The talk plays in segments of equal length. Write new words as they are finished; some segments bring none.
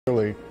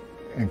clearly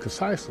and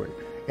concisely.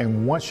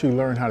 And once you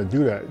learn how to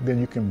do that, then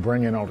you can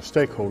bring in all the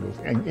stakeholders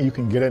and you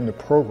can get into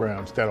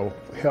programs that'll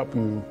help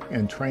you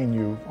and train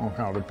you on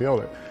how to build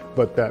it.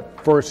 But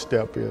that first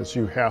step is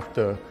you have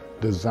to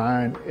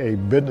design a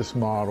business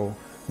model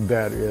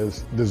that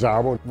is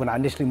desirable. When I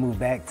initially moved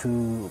back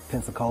to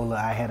Pensacola,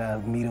 I had a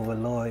meeting with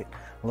Lloyd.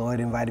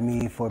 Lloyd invited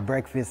me for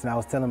breakfast, and I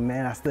was telling him,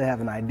 man, I still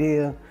have an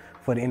idea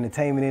for the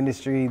entertainment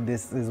industry.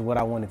 This is what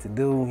I wanted to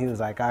do. He was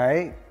like, all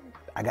right,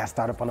 I got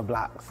Startup on the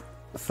Blocks.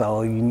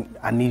 So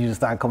I need you to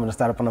start coming to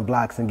Startup on the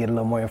Blocks and get a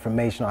little more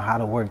information on how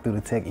to work through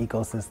the tech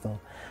ecosystem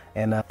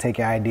and take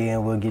your idea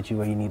and we'll get you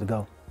where you need to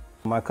go.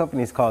 My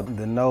company is called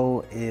The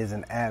Know, is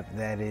an app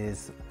that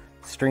is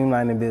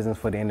streamlining business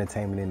for the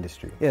entertainment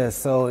industry. Yeah,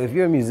 so if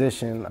you're a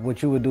musician,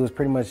 what you would do is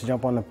pretty much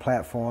jump on the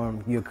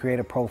platform, you'll create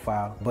a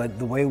profile, but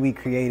the way we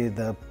created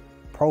the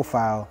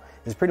profile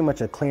is pretty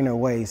much a cleaner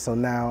way. So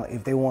now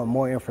if they want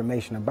more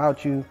information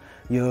about you,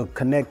 you'll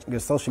connect your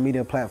social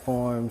media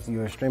platforms,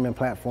 your streaming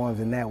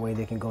platforms, and that way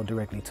they can go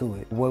directly to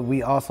it. What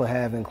we also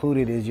have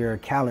included is your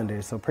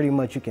calendar. So pretty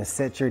much you can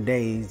set your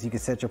days, you can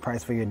set your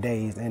price for your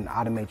days and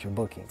automate your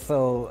booking.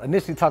 So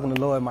initially talking to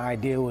Lloyd, my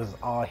idea was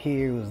all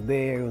here, it was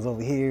there, it was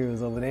over here, it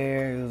was over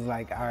there. It was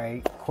like, all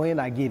right, Quinn,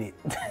 I get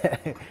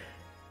it.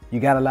 You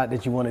got a lot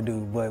that you want to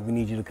do, but we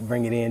need you to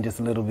bring it in just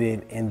a little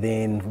bit and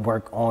then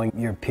work on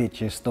your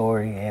pitch, your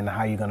story, and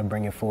how you're going to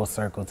bring it full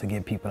circle to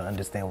get people to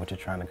understand what you're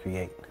trying to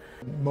create.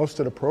 Most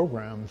of the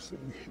programs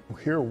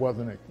here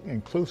wasn't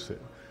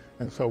inclusive,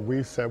 and so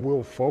we said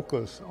we'll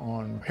focus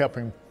on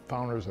helping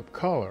founders of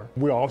color.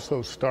 We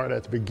also start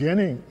at the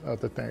beginning of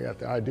the thing, at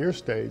the idea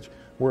stage,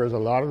 whereas a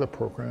lot of the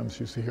programs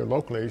you see here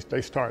locally,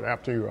 they start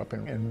after you're up,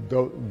 and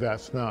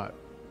that's not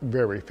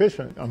very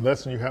efficient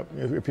unless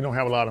if you don't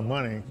have a lot of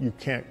money, you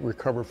can't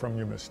recover from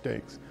your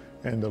mistakes.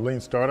 And the lean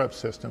startup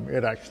system,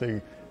 it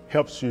actually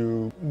helps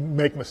you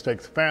make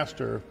mistakes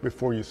faster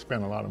before you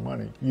spend a lot of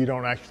money. You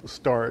don't actually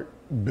start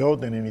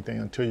building anything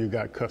until you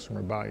got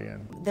customer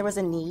buy-in. There was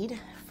a need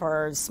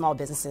for small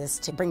businesses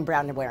to bring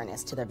brand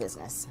awareness to their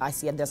business. I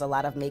see there's a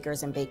lot of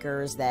makers and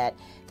bakers that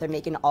they're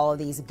making all of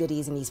these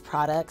goodies and these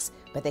products,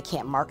 but they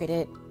can't market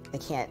it, they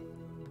can't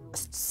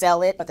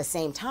sell it at the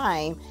same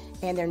time,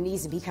 and there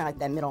needs to be kind of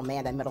that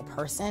middleman, that middle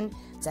person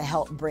to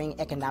help bring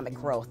economic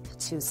growth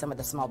to some of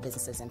the small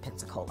businesses in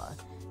Pensacola.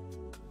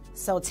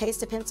 So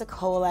Taste of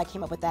Pensacola, I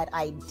came up with that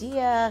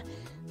idea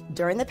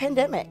during the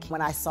pandemic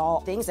when I saw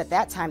things at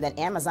that time that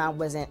Amazon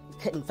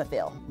couldn't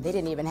fulfill. They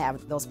didn't even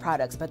have those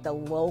products, but the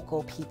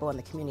local people in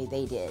the community,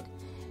 they did.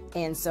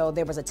 And so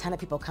there was a ton of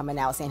people coming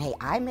out saying, hey,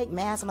 I make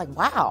masks. I'm like,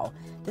 wow,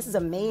 this is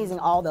amazing,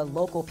 all the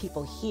local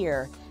people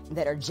here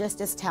that are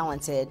just as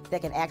talented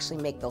that can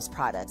actually make those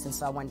products. And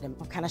so I wanted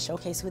to kind of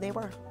showcase who they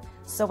were.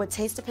 So with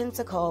Taste of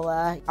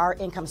Pensacola, our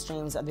income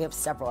streams, we have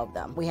several of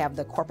them. We have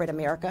the corporate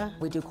America,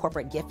 we do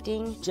corporate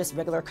gifting, just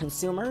regular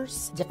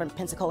consumers, different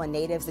Pensacola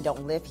natives that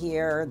don't live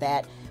here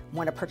that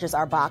want to purchase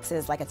our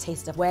boxes, like a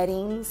taste of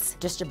weddings,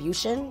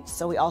 distribution.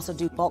 So we also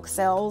do bulk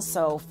sales.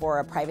 So for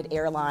a private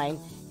airline,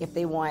 if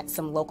they want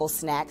some local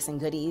snacks and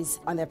goodies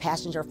on their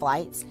passenger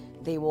flights,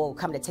 they will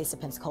come to Taste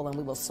of Pensacola and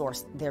we will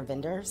source their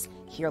vendors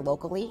here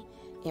locally,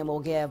 and we'll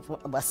give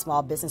a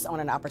small business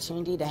owner an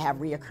opportunity to have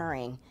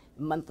reoccurring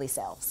monthly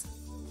sales.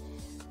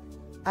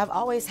 I've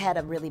always had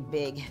a really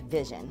big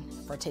vision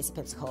for Taste of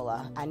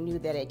Pensacola. I knew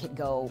that it could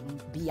go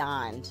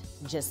beyond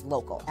just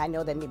local. I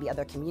know that maybe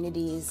other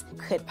communities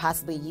could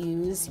possibly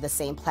use the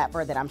same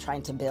platform that I'm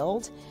trying to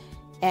build.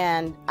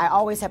 And I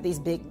always have these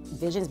big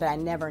visions, but I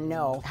never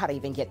know how to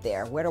even get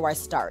there. Where do I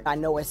start? I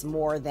know it's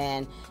more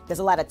than, there's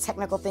a lot of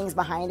technical things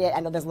behind it.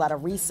 I know there's a lot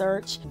of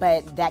research,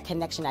 but that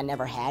connection, I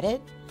never had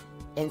it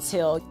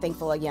until,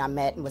 thankfully, I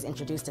met and was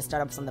introduced to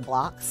Startups on the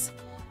Blocks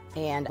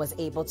and was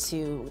able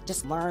to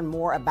just learn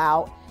more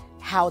about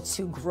how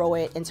to grow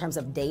it in terms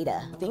of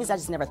data. Things I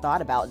just never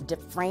thought about,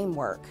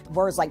 framework,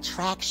 words like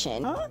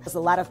traction. There's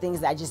a lot of things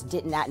that I just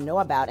did not know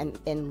about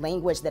and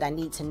language that I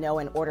need to know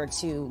in order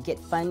to get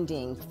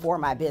funding for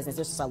my business.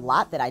 There's just a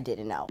lot that I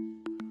didn't know.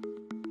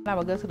 I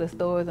would go to the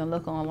stores and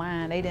look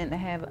online. They didn't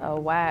have a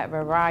wide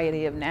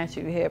variety of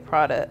natural hair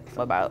products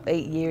about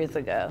 8 years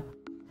ago.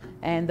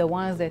 And the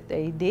ones that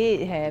they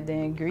did have, the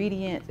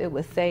ingredients, it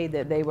would say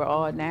that they were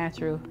all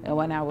natural. And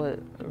when I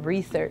would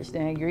research the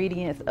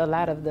ingredients, a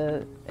lot of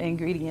the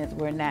ingredients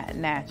were not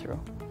natural.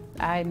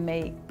 I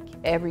make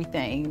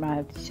everything,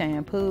 my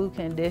shampoo,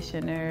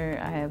 conditioner,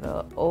 I have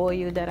an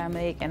oil that I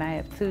make, and I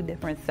have 2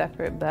 different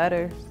separate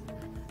butters.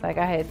 Like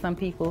I had some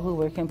people who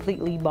were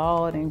completely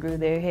bald and grew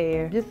their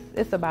hair.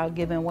 It's about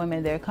giving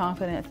women their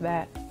confidence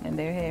back in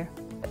their hair.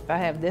 I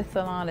have this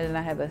salon and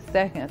I have a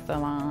second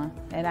salon,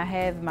 and I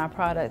have my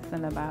products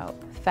in about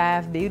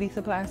 5 beauty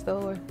supply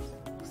stores.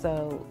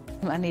 So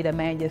I need a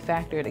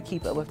manufacturer to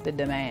keep up with the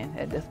demand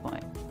at this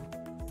point.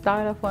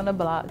 Startup on the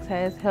Blocks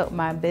has helped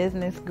my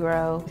business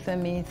grow,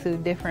 send me to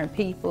different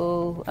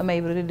people. I'm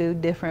able to do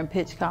different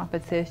pitch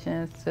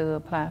competitions to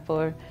apply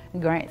for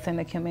grants in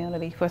the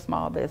community for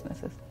small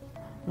businesses.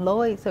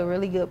 Lloyd's a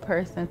really good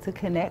person to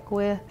connect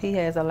with. He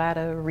has a lot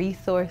of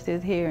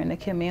resources here in the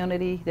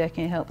community that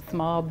can help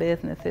small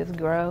businesses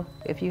grow.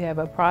 If you have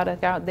a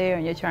product out there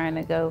and you're trying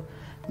to go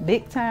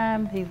big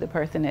time, he's the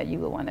person that you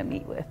would want to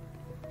meet with.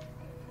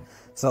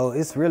 So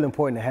it's really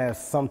important to have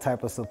some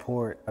type of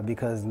support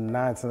because 9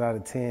 times out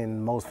of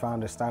 10, most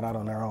founders start out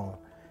on their own.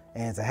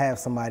 And to have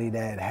somebody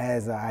that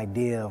has an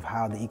idea of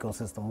how the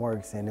ecosystem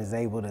works and is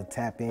able to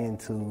tap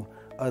into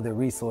other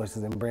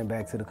resources and bring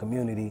back to the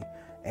community,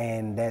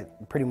 and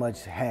that pretty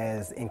much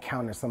has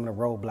encountered some of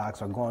the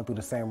roadblocks or going through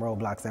the same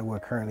roadblocks that we're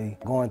currently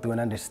going through and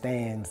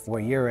understands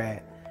where you're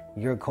at,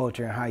 your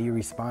culture and how you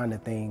respond to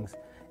things,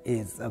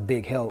 is a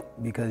big help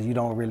because you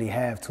don't really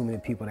have too many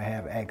people that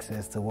have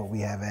access to what we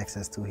have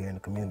access to here in the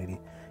community.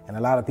 And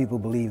a lot of people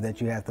believe that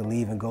you have to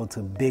leave and go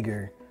to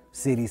bigger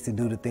cities to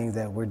do the things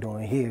that we're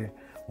doing here.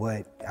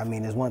 But I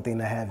mean, it's one thing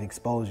to have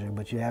exposure,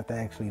 but you have to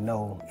actually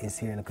know it's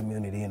here in the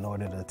community in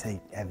order to take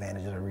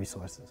advantage of the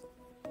resources.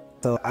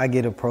 So I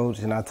get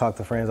approached and I talk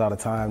to friends all the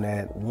time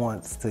that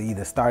wants to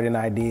either start an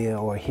idea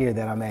or hear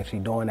that I'm actually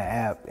doing the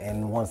app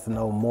and wants to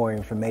know more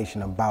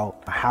information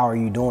about how are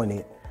you doing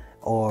it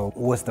or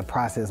what's the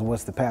process,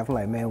 what's the path. I'm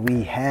like, man,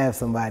 we have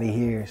somebody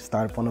here,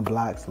 Startup on the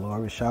Blocks,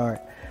 Lloyd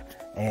Richard.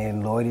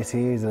 And Lloyd is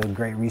here, he's a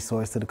great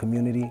resource to the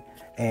community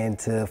and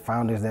to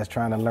founders that's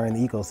trying to learn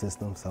the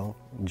ecosystem. So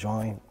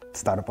join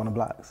Startup on the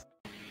Blocks.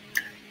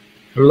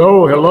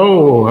 Hello,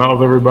 hello.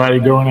 How's everybody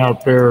doing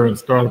out there in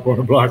Startup on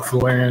the Blocks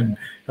land?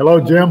 Hello,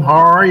 Jim.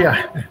 How are you?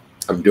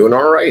 I'm doing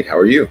all right. How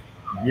are you?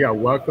 Yeah,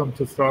 welcome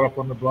to Startup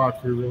on the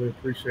Blocks. We really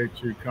appreciate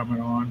you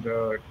coming on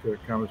to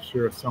kind of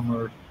share some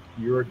of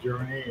your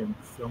journey and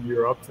some of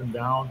your ups and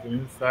downs and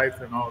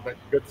insights and all that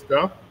good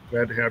stuff.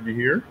 Glad to have you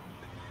here.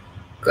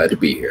 Glad to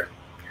be here.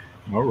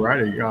 All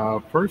righty.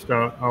 First,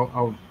 I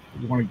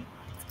want to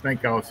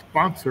thank our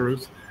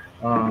sponsors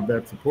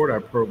that support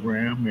our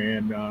program.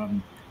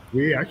 And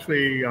we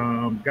actually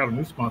got a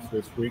new sponsor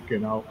this week,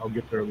 and I'll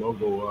get their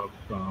logo up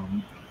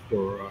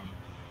for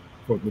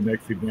the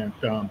next event.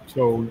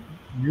 So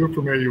you're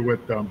familiar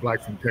with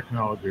Blacks in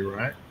Technology,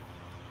 right?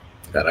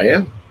 That I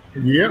am.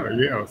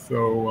 Yeah.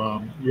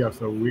 So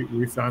so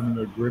we signed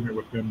an agreement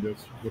with them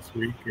this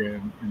week,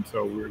 and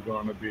so we're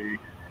going to be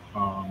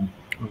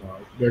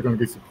they're going to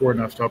be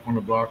supporting our Stop on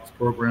the Blocks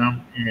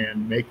program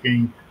and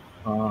making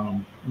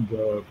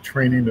the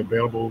training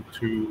available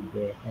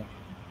to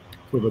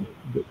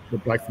the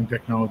Blacks in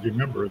Technology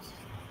members.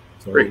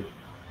 So great.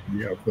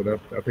 Yeah, so that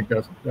I think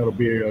that'll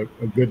be a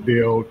good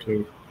deal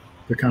to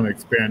kind of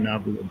expand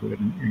out a little bit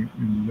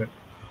and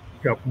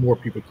help more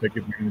people take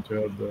advantage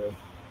of the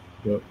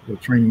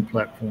training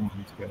platforms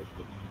that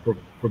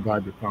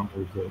provide the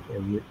founders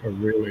a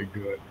really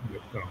good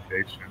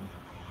foundation.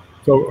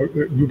 So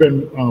you've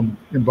been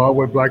involved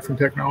with Blacks in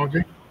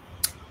Technology?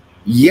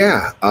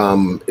 Yeah,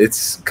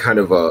 it's kind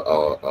of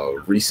a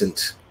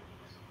recent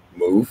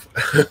move.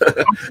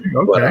 Okay.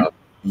 But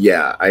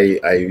yeah,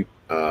 I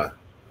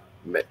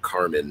met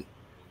Carmen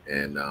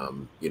and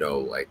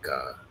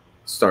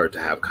started to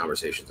have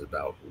conversations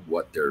about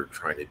what they're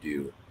trying to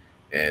do,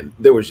 and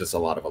there was just a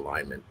lot of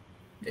alignment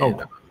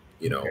and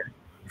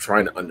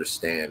trying to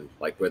understand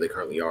like where they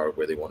currently are,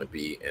 where they want to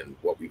be, and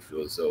what we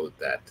feel as though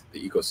that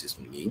the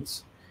ecosystem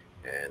needs.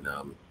 And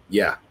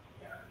yeah,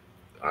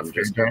 I'm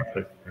just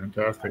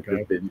fantastic.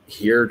 I've been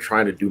here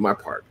trying to do my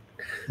part.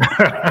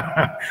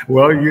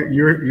 Well,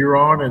 you're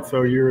on it,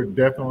 so you're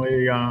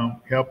definitely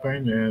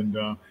helping,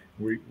 and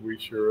we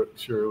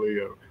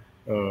surely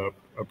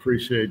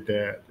appreciate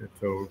that. And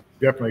so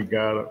definitely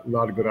got a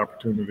lot of good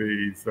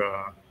opportunities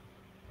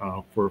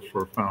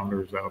for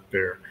founders out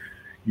there.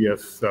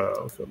 Yes,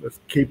 so let's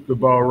keep the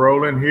ball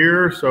rolling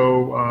here.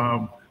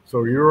 So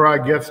so you're our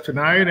guest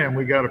tonight, and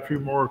we got a few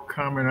more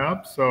coming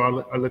up.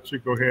 So I'll let you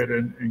go ahead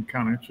and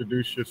kind of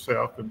introduce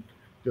yourself and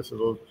just a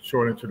little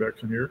short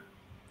introduction here.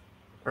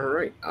 All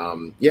right.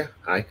 Yeah.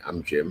 Hi,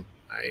 I'm Jim.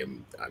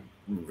 I'm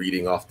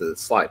reading off the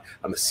slide.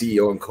 I'm the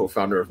CEO and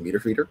co-founder of Meter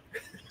Feeder.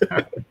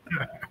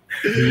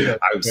 Yeah,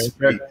 I was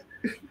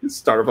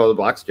Startup on the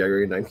Blocks,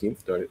 January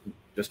 19th.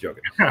 Just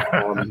joking.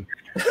 Yeah.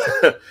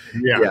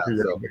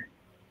 So,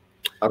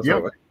 I'm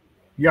sorry, what?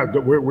 Yeah,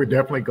 we're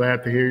definitely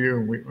glad to hear you,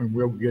 and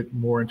we'll get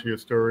more into your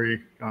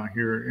story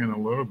here in a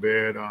little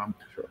bit.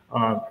 Sure.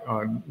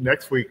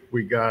 Next week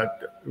we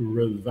got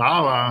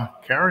Rosala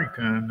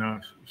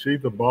Carrington.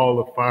 She's a ball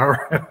of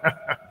fire.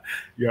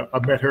 Yeah, I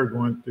met her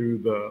going through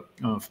the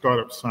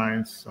Startup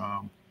Science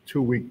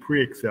 2-week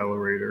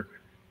pre-accelerator,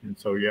 and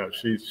so yeah,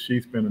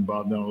 she's been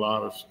involved in a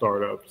lot of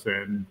startups,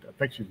 and I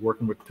think she's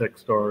working with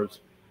Techstars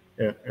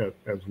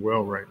as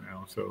well right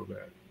now. So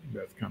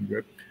that's kind of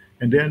good.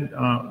 And then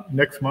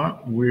next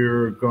month,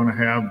 we're going to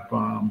have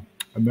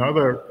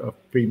another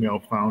female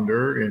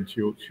founder, and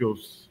she'll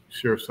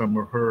share some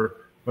of her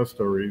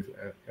stories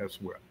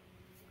as well.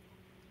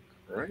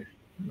 All right.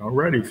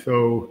 Alrighty.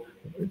 So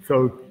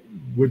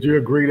would you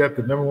agree that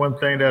the number one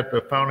thing that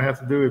the founder has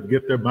to do is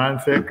get their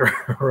mindset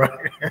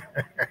right?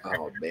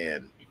 Oh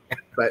man,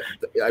 but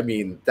I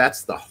mean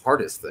that's the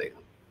hardest thing.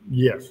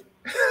 Yes.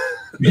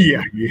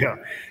 Yeah.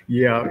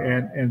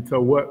 And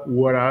so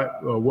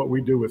what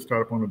we do with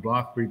Startup on the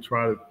Block, we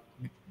try to,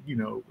 you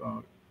know,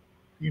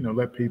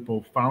 let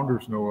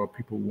founders know, or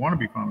people who want to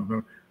be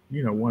founders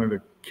know, one of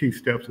the key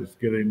steps is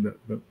getting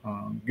the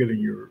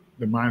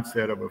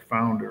mindset of a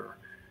founder,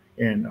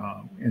 and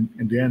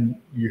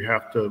then you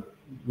have to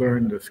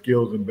learn the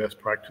skills and best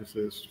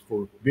practices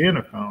for being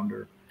a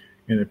founder.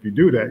 And if you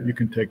do that, you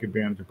can take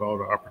advantage of all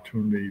the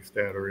opportunities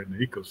that are in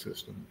the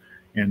ecosystem.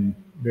 And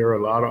there are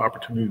a lot of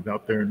opportunities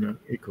out there in the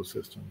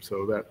ecosystem.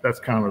 So that's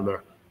kind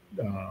of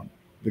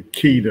the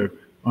key to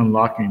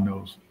unlocking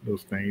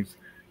those things.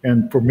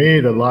 And for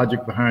me, the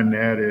logic behind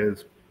that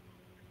is,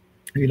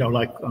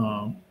 like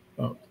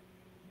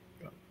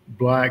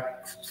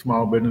Black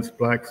small business,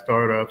 Black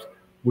startups,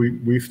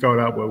 we start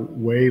out with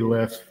way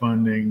less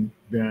funding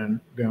than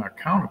our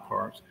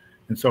counterparts.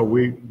 And so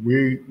we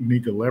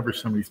need to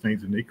leverage some of these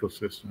things in the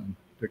ecosystem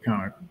to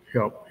kind of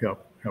help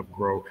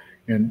grow.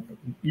 And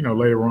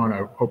later on,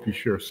 I hope you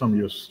share some of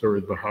your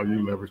stories about how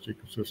you leverage the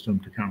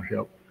ecosystem to kind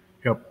of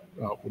help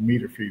out with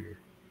Meter Feeder.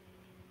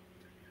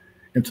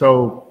 And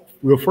so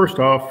we'll first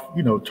off,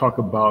 talk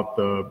about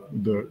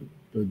the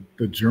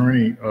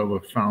journey of a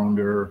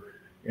founder,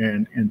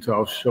 and so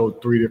I'll show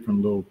 3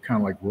 different little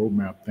kind of like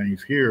roadmap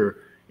things here.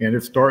 And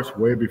it starts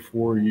way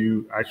before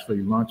you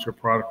actually launch your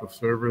product or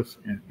service,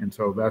 and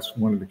so that's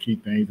one of the key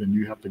things. And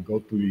you have to go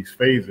through these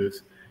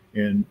phases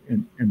in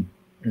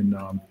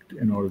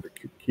order to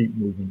keep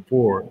moving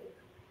forward.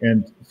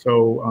 And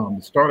so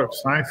the startup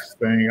science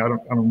thing, I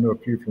don't know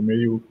if you're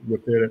familiar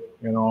with it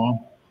at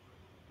all.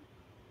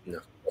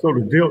 No. So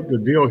the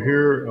deal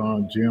here,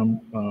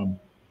 Jim,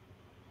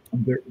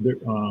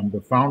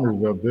 the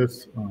founders of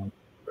this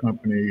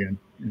company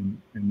and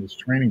this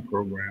training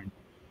program,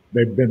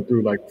 they've been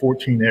through like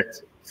 14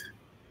 exits,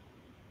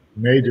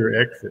 major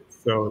exits.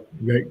 So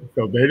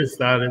they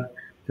decided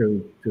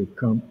to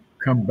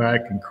come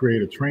back and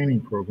create a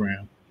training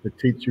program to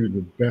teach you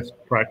the best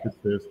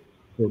practices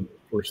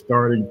for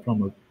starting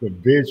from the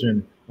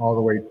vision all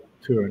the way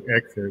to an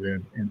exit,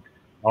 and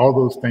all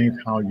those things,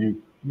 how you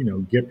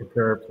get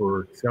prepared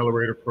for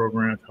accelerator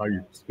programs, how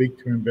you speak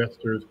to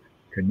investors,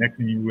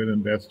 connecting you with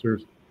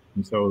investors.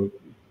 And so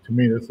to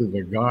me, this is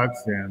a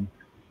godsend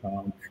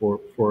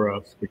for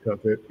us, because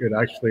it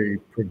actually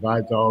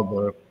provides all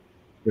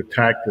the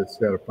tactics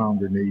that a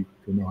founder needs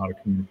to know how to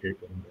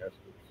communicate with investors.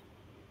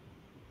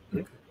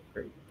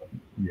 Great.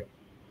 Yeah.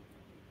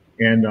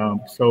 And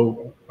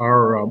so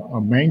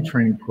our main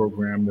training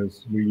program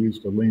is, we use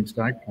the Lean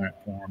Stack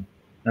platform.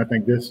 And I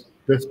think this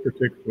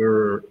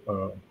particular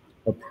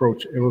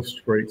approach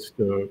illustrates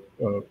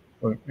an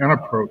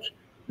approach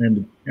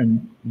and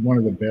one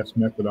of the best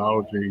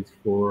methodologies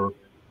for,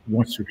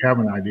 once you have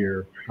an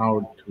idea,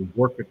 how to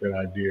work with that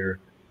idea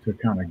to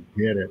kind of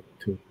get it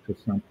to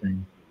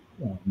something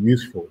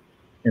useful.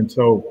 And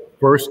so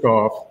first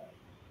off,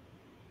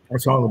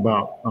 it's all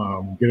about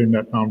getting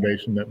that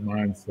foundation, that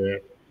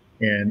mindset,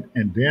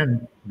 and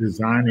then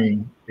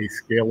designing a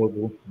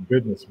scalable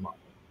business model.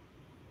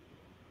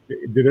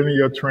 Did any of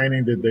your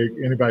training,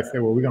 anybody say,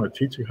 well, we're going to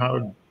teach you how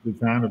to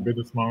design a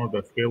business model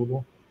that's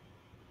scalable?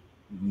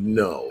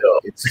 No,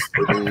 it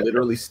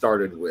literally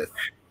started with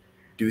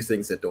do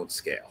things that don't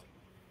scale.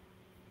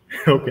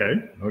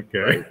 Okay.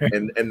 Right?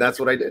 And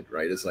that's what I did,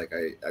 right? It's like,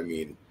 I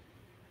mean,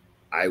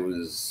 I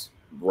was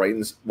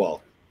writing,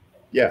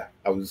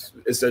 I was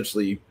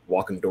essentially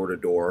walking door to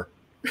door.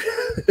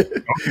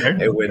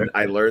 And when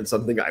I learned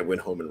something, I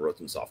went home and wrote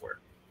some software,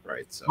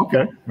 right? So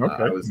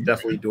I was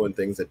definitely doing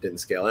things that didn't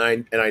scale,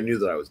 and I knew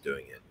that I was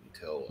doing it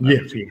until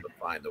I was able to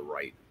find the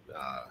right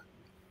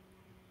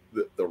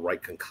the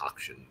right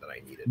concoction that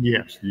I needed.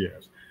 Yes.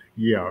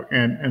 Yeah,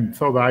 and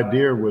so the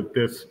idea with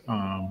this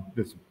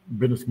this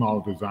business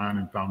model design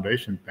and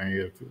foundation thing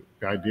is,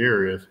 the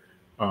idea is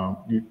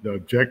the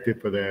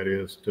objective for that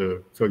is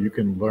so you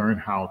can learn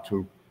how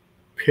to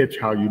pitch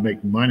how you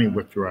make money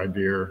with your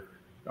idea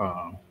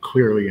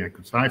clearly and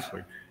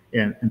concisely,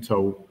 and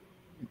so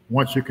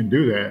once you can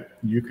do that,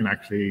 you can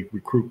actually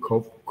recruit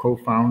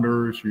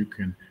co-founders, you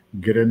can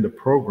get into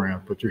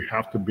programs, but you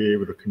have to be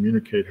able to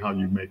communicate how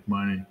you make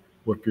money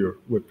with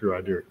your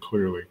idea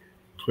clearly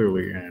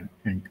and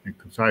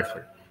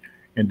concisely.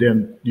 And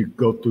then you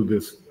go through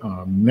this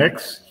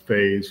next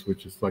phase,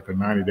 which is like a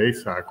 90-day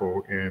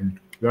cycle, and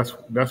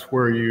that's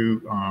where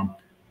you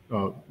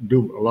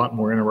do a lot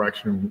more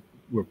interaction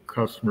with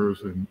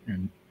customers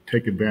and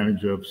take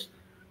advantage of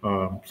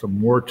some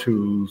more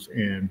tools,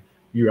 and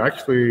you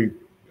actually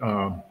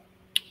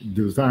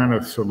design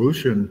a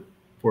solution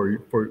for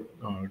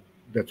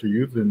that you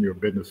use in your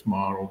business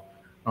model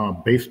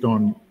based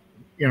on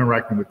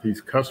interacting with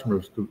these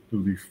customers through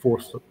these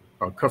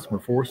customer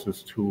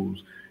forces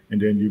tools,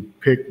 and then you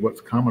pick what's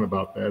common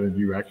about that, and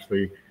you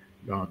actually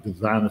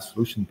design a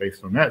solution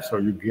based on that. So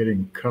you're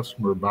getting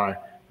customer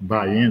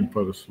buy-in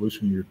for the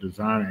solution you're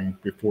designing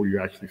before you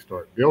actually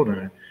start building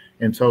it.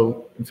 And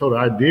so the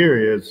idea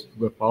is,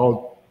 with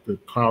all the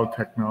cloud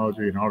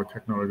technology and all the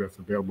technology that's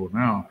available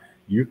now,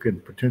 you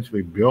could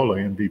potentially build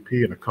an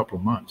MVP in a couple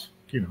of months.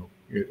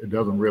 It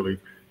doesn't really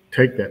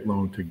take that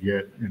loan to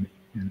get an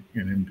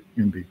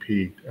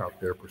MVP out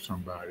there for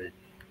somebody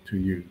to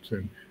use.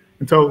 And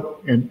so,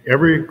 and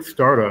every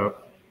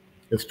startup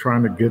is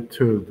trying to get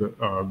to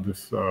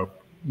this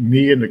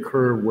knee in the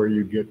curve where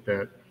you get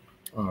that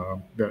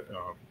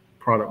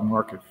product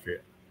market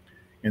fit.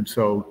 And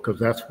so, because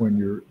that's when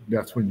you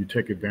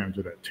take advantage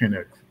of that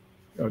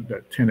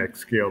 10x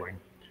scaling.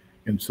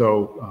 And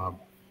so,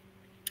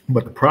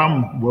 but the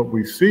problem, what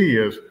we see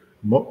is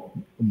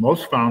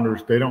most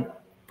founders, they don't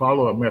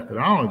follow a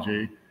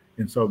methodology,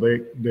 and so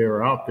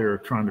they're out there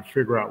trying to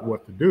figure out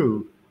what to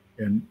do.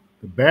 And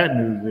the bad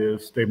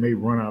news is they may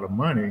run out of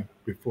money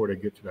before they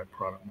get to that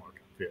product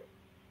market fit.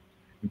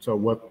 And so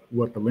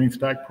what the Lean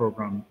Stack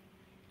program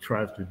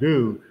tries to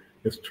do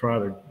is try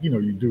to,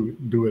 you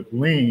do it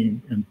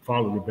lean and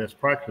follow the best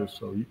practice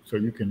so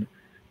you can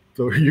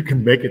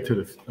make it to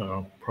this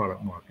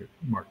product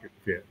market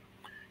fit.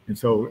 And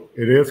so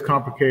it is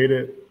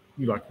complicated,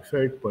 like you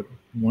say, but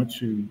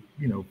once you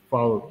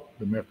follow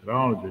the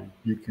methodology,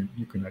 you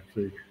can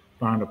actually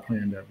find a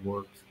plan that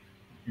works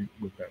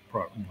with that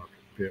product market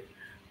fit.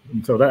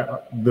 And so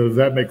does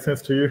that make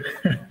sense to you?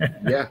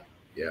 Yeah.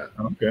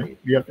 Okay.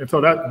 Yeah. And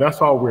so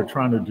that's all we're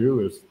trying to do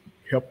is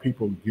help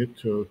people get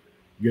to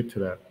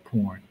that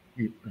point.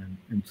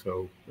 And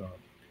so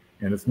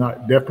and it's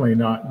definitely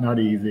not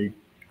easy.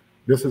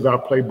 This is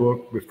our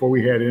playbook. Before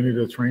we had any of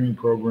the training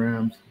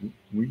programs,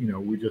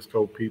 we just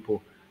told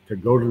people to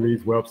go to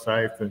these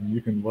websites and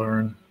you can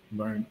learn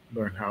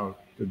how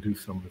to do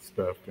some of the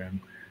stuff. And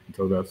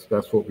so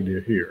that's what we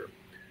did here.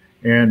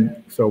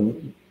 And so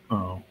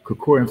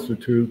Kukua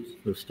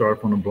Institute, the Start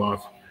from the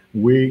Blocks,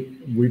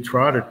 we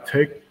try to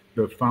take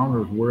the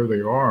founders where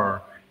they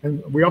are.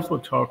 And we also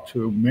talk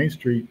to Main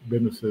Street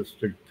businesses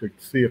to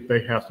see if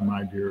they have some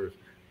ideas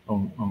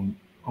on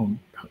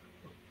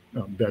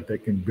that they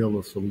can build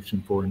a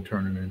solution for and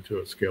turn it into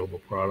a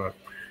scalable product.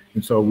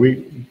 And so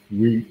we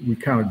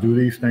kind of do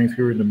these things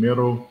here in the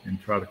middle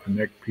and try to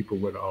connect people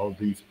with all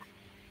these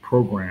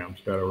programs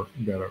that are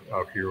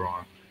out here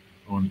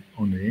on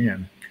the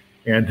end.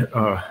 And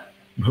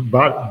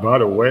by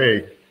the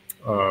way,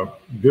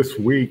 this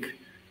week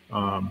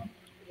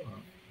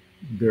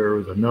there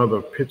was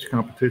another pitch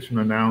competition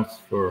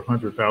announced for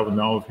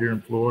 $100,000 here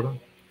in Florida,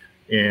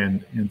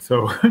 and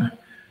so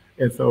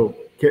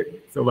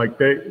like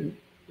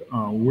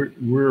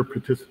we're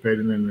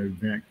participating in an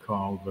event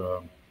called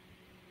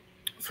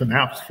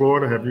Synapse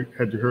Florida.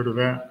 Had you heard of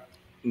that?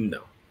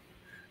 No.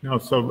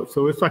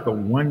 So it's like a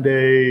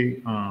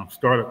one-day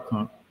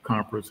startup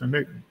conference,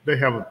 and they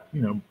have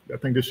I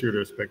think this year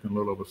they're expecting a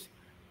little over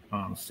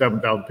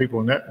 7,000 people,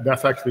 and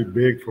that's actually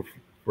big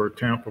for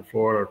Tampa,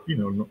 Florida.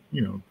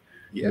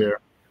 Yeah. There.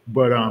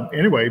 But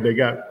anyway, they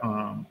got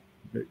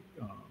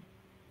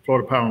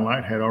Florida Power and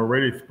Light had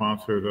already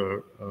sponsored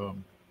a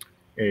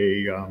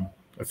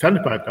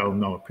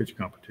 $75,000 pitch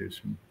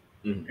competition.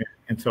 Mm-hmm.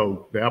 And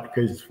so the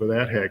applications for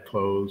that had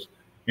closed.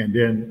 And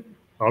then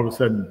all of a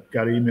sudden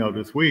got an email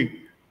this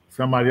week,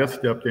 somebody else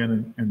stepped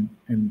in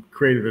and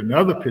created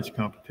another pitch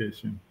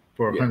competition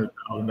for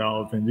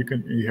 $100,000. And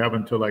you have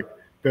until like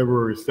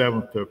February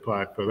 7th to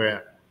apply for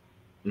that.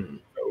 Mm-hmm.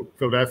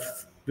 So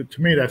that's,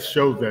 to me, that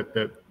shows that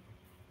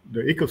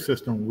the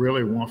ecosystem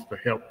really wants to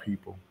help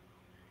people.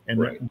 And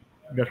right.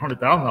 that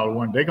 $100,000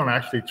 one, they're going to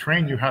actually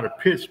train you how to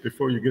pitch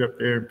before you get up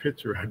there and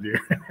pitch your idea.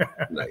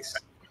 Nice.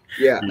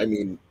 Yeah, I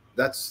mean,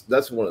 that's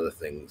one of the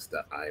things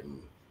that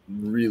I'm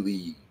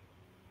really,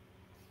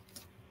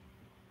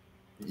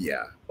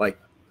 like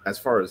as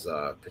far as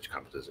pitch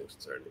competition is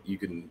concerned, you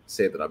can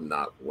say that I'm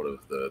not one of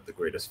the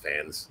greatest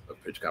fans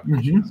of pitch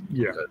competitions.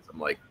 Mm-hmm. Because I'm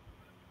like,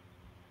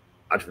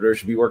 entrepreneurs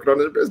should be working on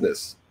their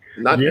business,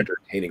 not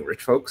entertaining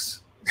rich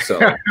folks. So,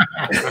 I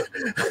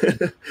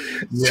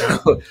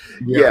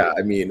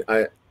mean,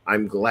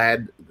 I'm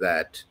glad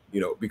that,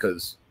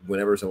 because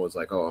whenever someone's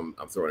like, oh,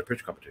 I'm throwing a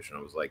pitch competition,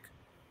 I was like,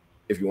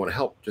 if you want to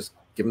help, just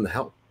give them the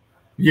help.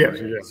 Yeah.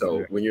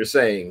 So when you're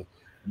saying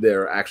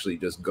they're actually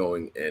just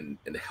going and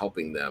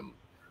helping them,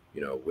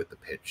 with the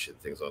pitch and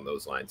things on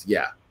those lines,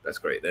 that's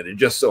great. And it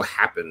just so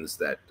happens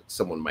that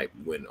someone might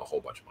win a whole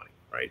bunch of money,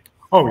 right?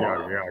 Oh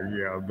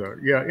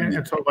yeah.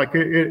 And so like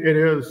it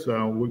is.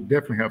 We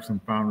definitely have some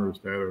founders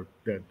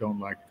that don't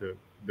like the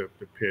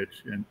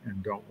pitch and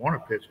don't want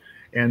to pitch,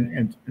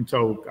 and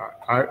so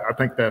I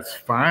think that's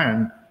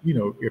fine.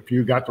 If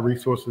you got the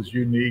resources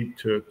you need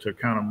to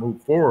kind of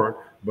move forward,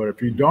 but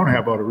if you don't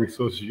have all the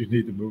resources you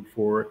need to move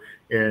forward,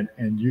 and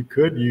you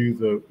could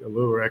use a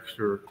little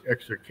extra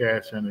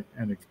cash and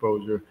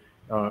exposure,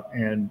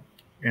 and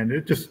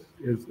it just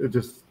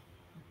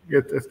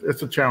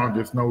it's a challenge.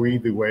 It's no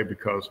easy way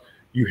because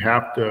you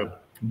have to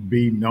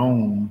be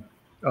known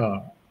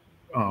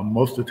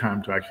most of the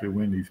time to actually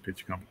win these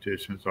pitch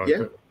competitions. So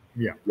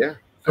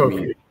So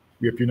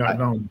if you're not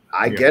known,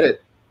 I get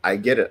it.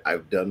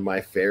 I've done my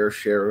fair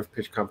share of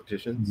pitch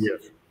competitions.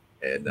 Yes,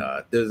 and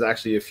there's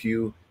actually a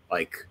few.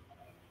 Like,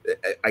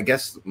 I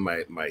guess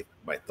my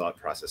thought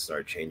process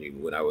started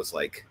changing when I was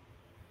like,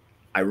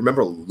 I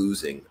remember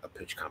losing a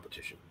pitch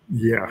competition.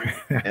 Yeah,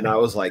 and I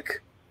was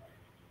like,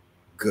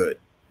 good.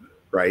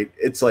 right?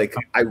 It's like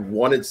I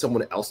wanted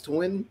someone else to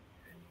win,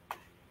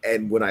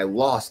 and when I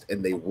lost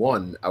and they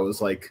won, I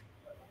was like,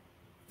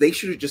 they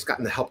should have just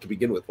gotten the help to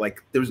begin with.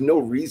 Like, there's no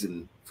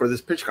reason for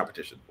this pitch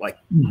competition. Like,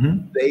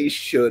 they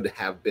should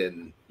have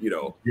been, you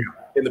know,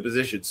 in the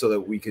position so that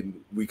we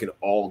can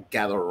all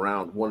gather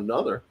around one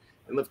another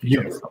and lift each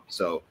other up.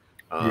 So,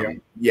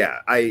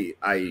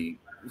 I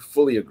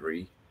fully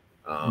agree.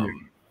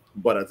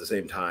 But at the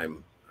same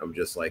time, I'm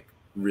just like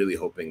really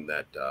hoping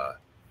that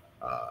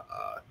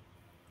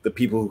the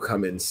people who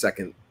come in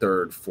second,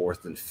 third,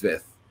 fourth, and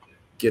fifth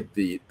get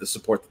the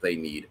support that they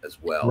need as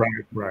well,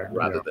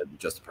 rather than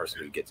just the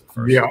person who gets it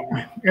first.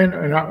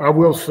 And I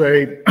will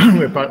say,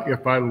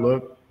 if I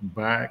look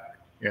back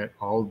at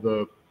all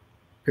the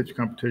pitch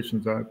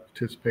competitions I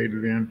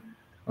participated in,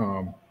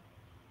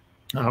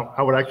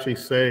 I would actually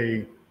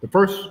say the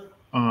first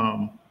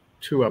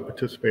two I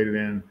participated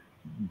in,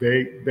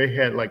 they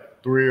had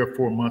like 3 or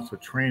 4 months of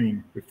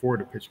training before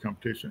the pitch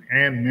competition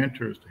and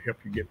mentors to help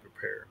you get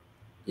prepared.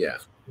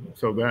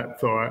 So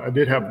I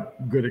did have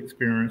good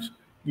experience,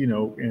 you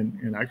know,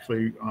 and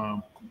actually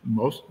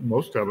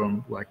most of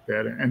them like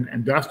that,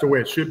 and that's the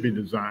way it should be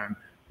designed,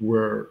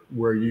 where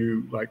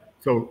you like.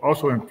 So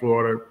also in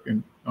Florida,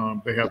 and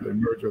they have the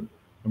Emerge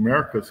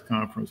Americas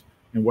conference,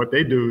 and what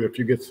they do, if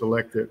you get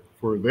selected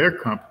for their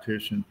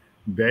competition,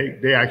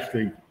 they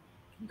actually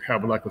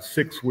have like a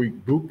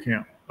 6-week boot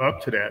camp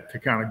up to that to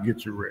kind of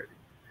get you ready.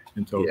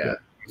 And so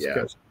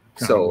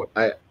so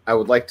I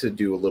would like to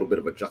do a little bit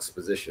of a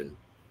juxtaposition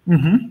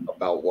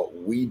about what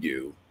we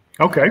do.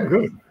 Okay,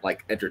 good.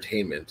 Like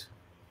entertainment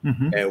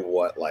and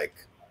what like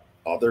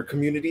other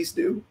communities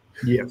do.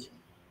 Yes.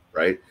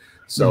 Right.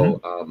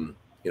 So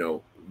you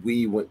know,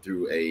 we went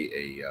through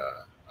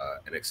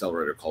an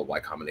accelerator called Y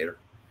Combinator.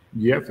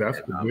 Yes, that's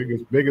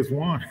the biggest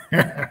one.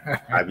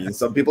 I mean,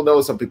 some people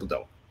know, some people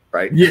don't.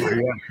 Right.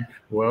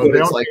 Well,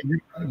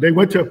 they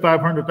went to a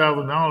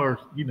 $500,000,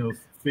 you know,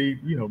 seed,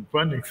 you know,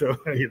 funding. So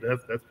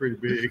that's pretty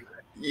big.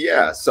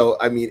 Yeah. So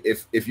I mean,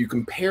 if you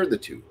compare the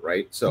two,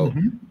 right? So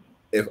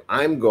if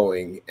I'm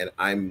going and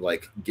I'm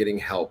like getting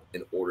help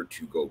in order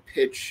to go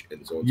pitch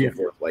and so on and so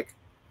forth, like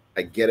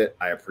I get it.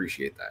 I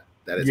appreciate that.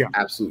 That is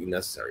absolutely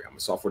necessary. I'm a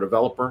software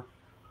developer.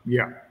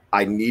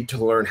 I need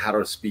to learn how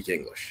to speak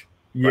English.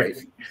 Right.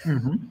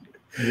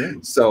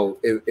 So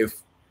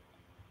if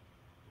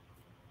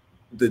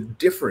the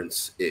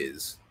difference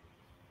is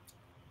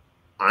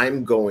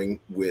I'm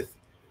going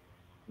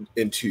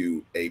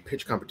into a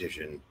pitch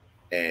competition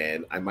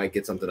and I might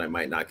get something, I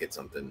might not get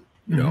something,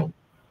 you know,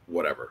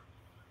 whatever.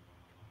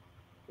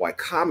 Y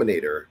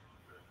Combinator,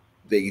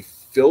 they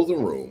fill the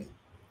room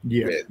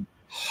with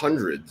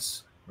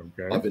hundreds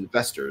of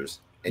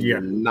investors, and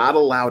you're not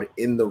allowed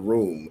in the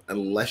room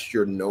unless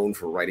you're known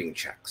for writing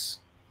checks.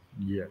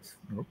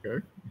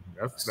 Okay.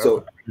 That's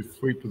a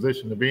sweet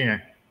position to be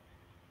in.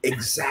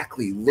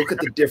 Exactly. Look at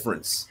the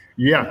difference.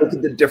 Look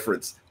at the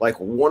difference. Like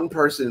one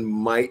person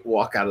might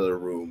walk out of the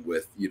room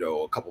with, you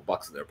know, a couple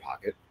bucks in their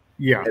pocket.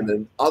 And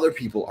then other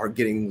people are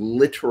getting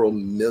literal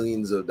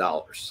millions of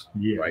dollars.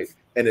 Right.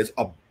 And it's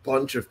a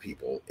bunch of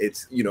people.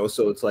 It's, you know,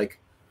 so it's like,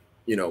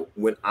 you know,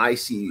 when I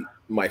see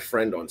my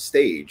friend on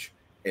stage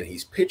and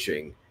he's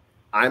pitching,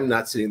 I'm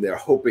not sitting there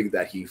hoping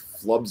that he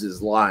flubs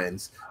his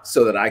lines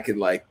so that I can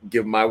like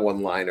give my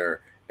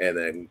one-liner and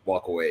then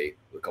walk away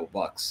with a couple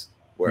bucks.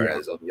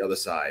 Whereas on the other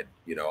side,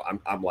 you know,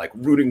 I'm like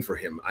rooting for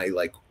him. I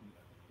like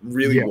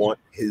really want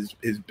his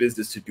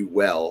business to do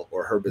well,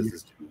 or her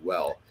business to do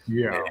well.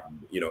 And,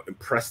 you know,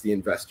 impress the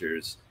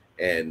investors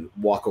and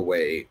walk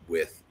away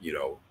with, you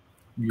know,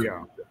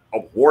 a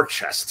war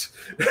chest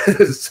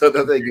so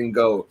that they can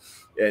go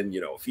and,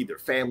 you know, feed their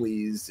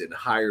families and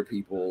hire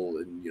people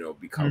and, you know,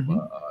 become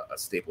a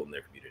staple in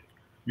their community.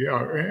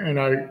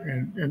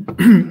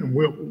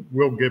 And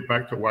we'll get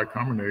back to Y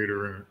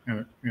Combinator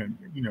and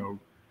you know,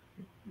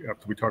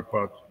 after we talk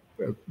about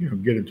you know,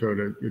 get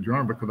into your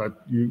journey, because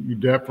you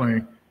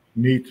definitely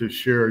need to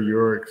share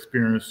your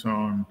experience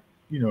on,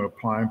 you know,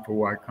 applying for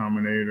Y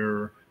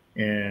Combinator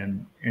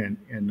and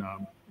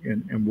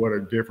what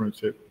a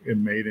difference it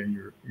made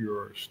in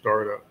your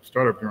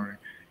startup journey.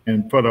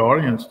 And for the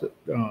audience,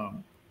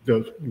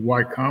 the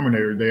Y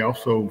Combinator, they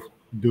also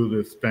do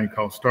this thing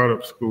called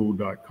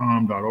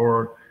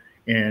startupschool.com.org,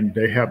 and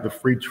they have the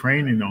free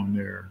training on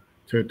there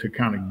to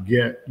kind of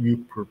get you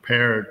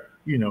prepared,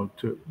 you know,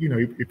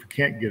 if you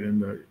can't get in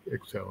the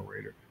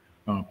accelerator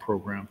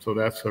program. So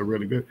that's a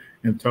really good.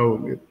 And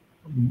so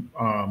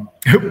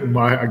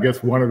I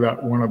guess one of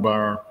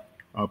our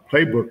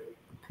playbook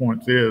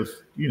points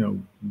is, you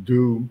know,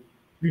 do,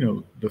 you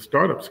know, the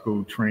startup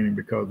school training,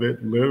 because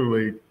it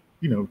literally,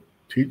 you know,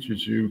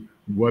 teaches you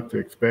what to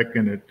expect,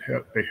 and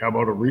they have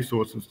all the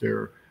resources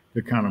there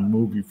to kind of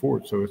move you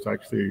forward. So it's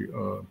actually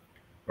a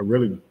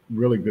really,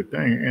 really good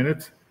thing. And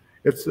I'm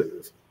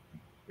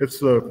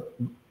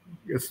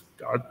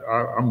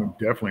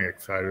definitely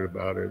excited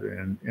about it,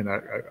 and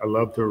I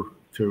love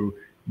to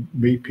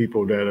meet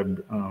people that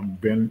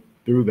have been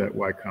through that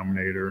Y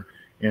Combinator,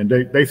 and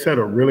they set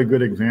a really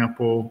good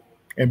example.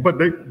 But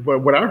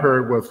what I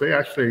heard was they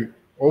actually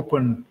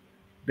opened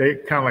they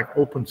kind of like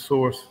open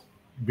source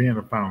being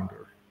a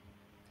founder.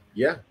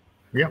 Yeah.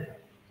 Yeah.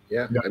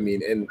 Yeah. I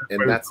mean, and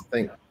that's the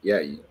thing.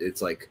 Yeah.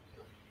 It's like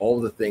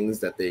all the things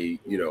that they,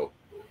 you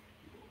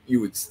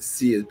would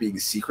see as being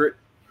secret.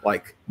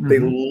 Like they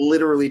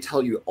literally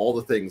tell you all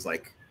the things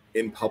like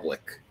in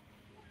public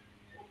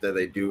that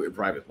they do in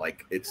private.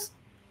 Like it's,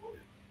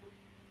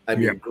 I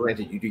mean,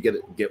 granted, you do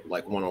get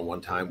like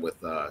one-on-one time with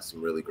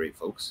some really great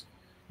folks.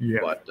 Yeah.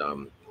 But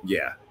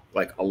yeah,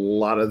 like a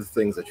lot of the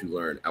things that you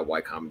learn at Y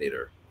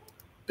Combinator,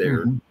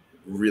 they're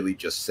really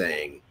just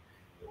saying,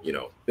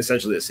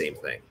 essentially the same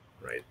thing,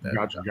 right?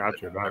 Gotcha.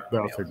 That's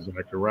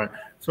exactly right.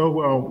 So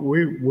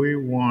we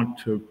want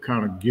to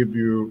kind of give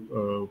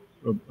you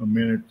a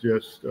minute,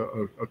 just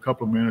a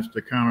couple of minutes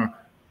to kind of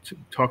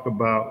talk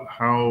about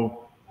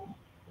how,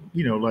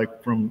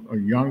 like from a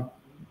young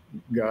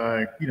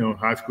guy,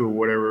 high school,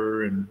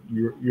 whatever, and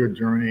your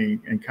journey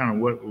and kind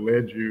of what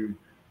led you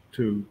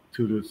to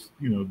this,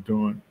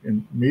 doing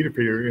in Media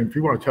Feeder. And if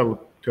you want to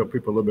tell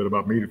people a little bit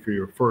about Media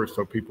Feeder first,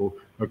 so people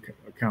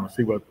kind of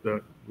see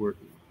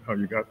how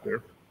you got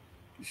there.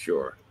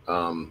 Sure.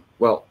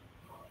 Well,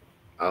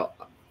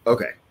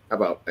 okay. How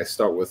about I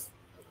start with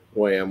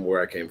who I am,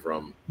 where I came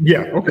from.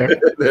 Yeah. Okay.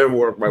 Then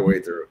work my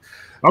way through.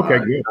 Okay.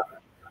 Good.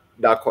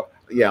 Not quite.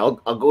 Yeah.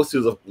 I'll go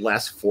through the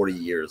last 40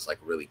 years like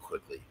really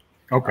quickly.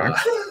 Okay.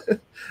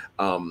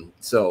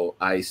 So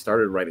I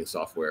started writing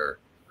software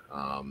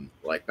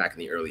like back in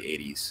the early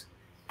 80s.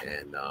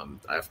 And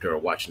after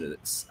watching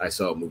it, I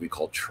saw a movie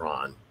called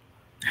Tron.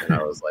 And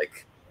I was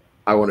like,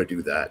 I want to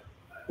do that.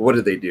 What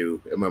did they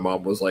do? And my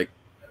mom was like,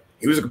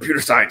 he was a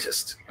computer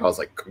scientist. I was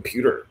like,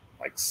 computer?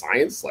 Like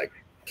science? Like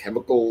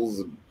chemicals?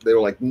 And they were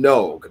like,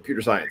 no,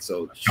 computer science.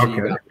 So she got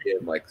me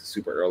in like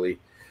super early.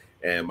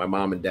 And my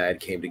mom and dad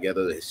came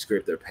together. They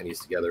scraped their pennies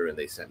together and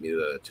they sent me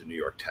to New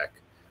York Tech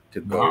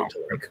to go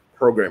to like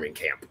programming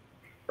camp,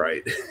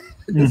 right?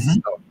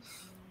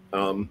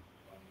 So,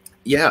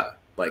 yeah,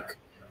 like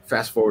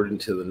fast forward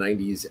into the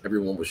 90s,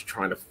 everyone was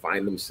trying to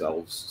find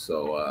themselves.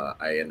 So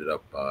I ended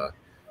up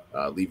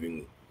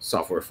leaving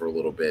software for a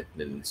little bit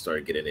and then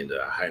started getting into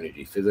high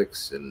energy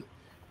physics. And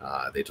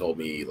they told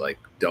me like,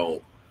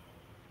 don't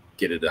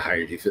get into high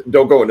energy,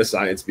 don't go into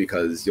science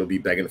because you'll be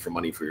begging for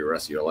money for the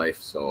rest of your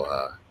life. So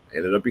I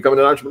ended up becoming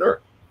an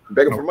entrepreneur.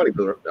 Begging for money.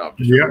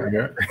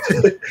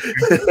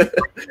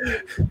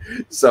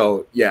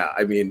 So yeah,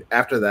 I mean,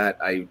 after that,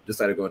 I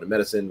decided to go into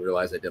medicine.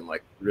 Realized I didn't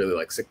really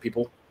like sick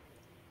people.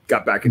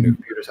 Got back into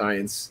computer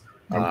science.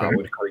 Went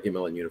to Carnegie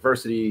Mellon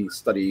University.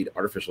 Studied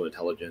artificial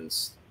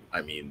intelligence.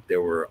 I mean,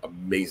 there were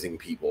amazing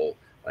people,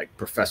 like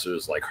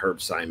professors like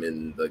Herb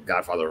Simon, the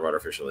godfather of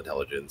artificial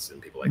intelligence,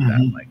 and people like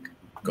that, like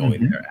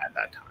going there at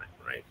that time,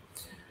 right?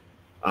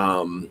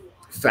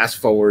 Fast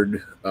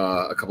forward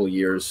a couple of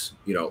years,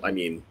 I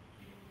mean.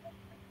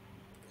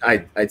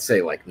 I'd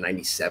say like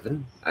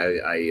 97.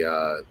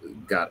 I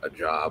got a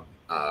job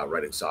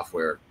writing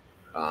software,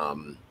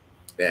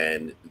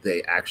 and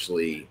they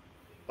actually,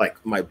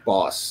 like, my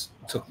boss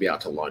took me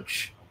out to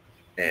lunch,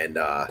 and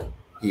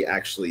he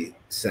actually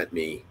sent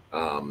me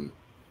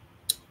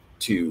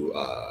to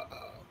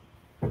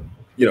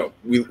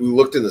we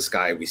looked in the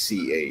sky. We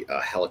see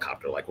a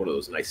helicopter, like one of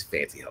those nice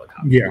fancy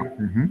helicopters. Yeah,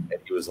 and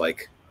he was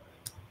like,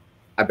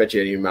 "I bet you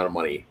any amount of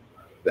money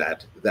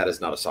that is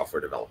not a software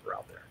developer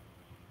out there."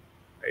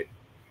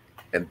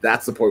 And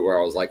that's the point where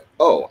I was like,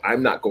 oh,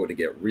 I'm not going to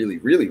get really,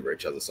 really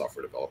rich as a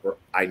software developer.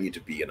 I need to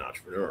be an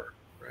entrepreneur.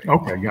 Right?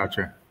 Okay,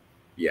 gotcha.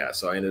 Yeah,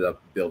 so I ended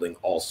up building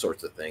all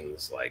sorts of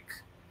things. Like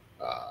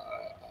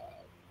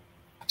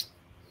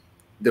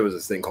there was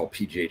this thing called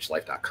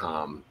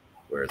pghlife.com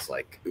where it's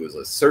like, it was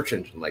a search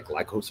engine like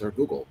Lycos or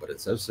Google, but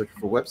instead of searching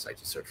for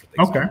websites, you search for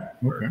things.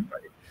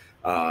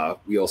 Right?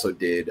 We also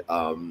did,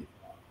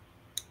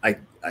 I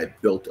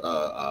built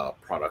a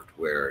product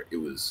where it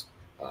was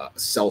a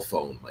cell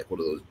phone, like one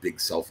of those big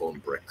cell phone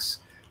bricks.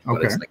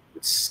 But it's like you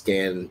would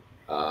scan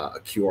a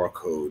QR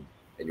code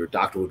and your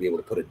doctor would be able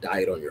to put a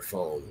diet on your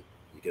phone.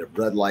 You get a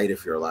red light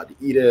if you're allowed to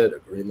eat it, a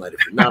green light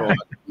if you're not allowed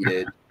to eat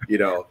it,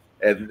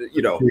 and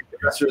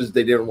investors,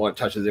 they didn't want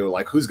to touch it. They were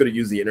like, who's going to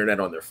use the internet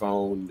on their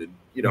phone? And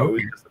it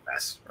was just a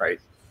mess, right?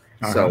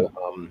 So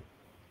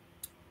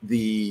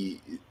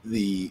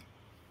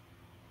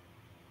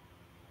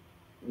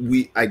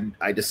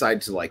I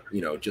decided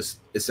to just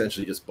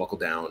essentially just buckle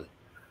down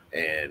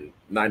and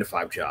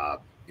 9-to-5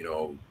 job,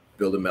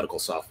 building medical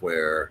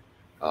software,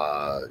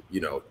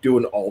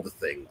 doing all the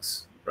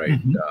things, right?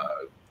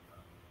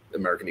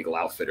 American Eagle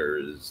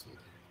Outfitters.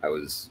 I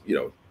was,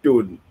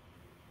 doing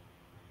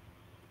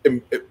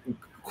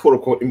quote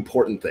unquote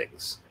important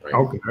things, right?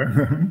 Okay.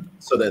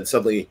 So then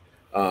suddenly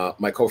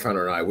my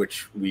co-founder and I,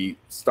 which we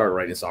started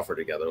writing software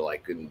together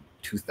like in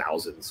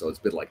 2000. So it's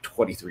been like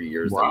 23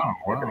 years. Wow.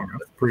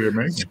 That's pretty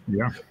amazing.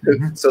 Yeah.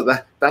 So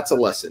that's a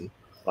lesson.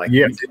 Like, we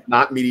did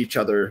not meet each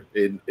other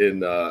in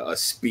a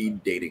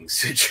speed dating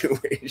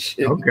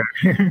situation.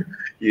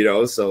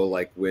 Okay. So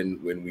like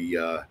when we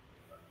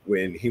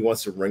when he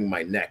wants to wring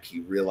my neck, he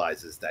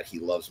realizes that he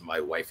loves my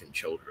wife and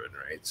children,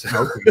 right? So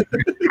Okay.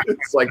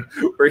 it's like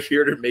we're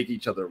here to make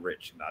each other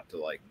rich, not to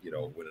like, you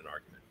know, win an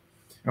argument.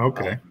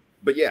 Okay.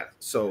 But yeah,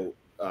 so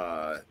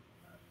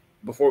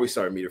before we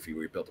started Meter Feeder,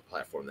 we built a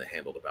platform that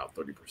handled about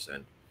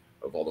 30%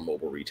 of all the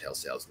mobile retail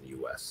sales in the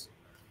U.S.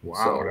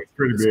 Wow, So that's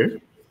pretty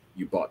big.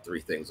 you bought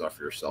 3 things off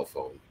your cell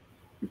phone.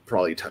 You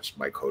probably touched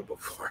my code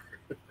before.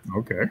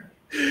 Okay.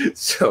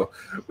 So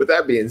with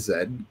that being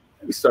said,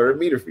 we started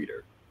Meter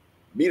Feeder.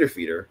 Meter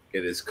Feeder,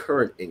 in its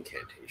current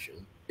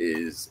incantation,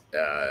 is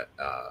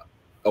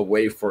a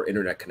way for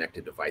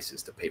internet-connected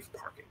devices to pay for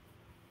parking.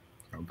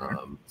 Okay.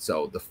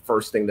 So the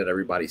first thing that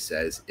everybody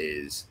says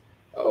is,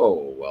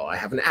 oh, well, I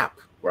have an app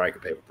where I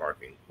can pay for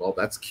parking. Well,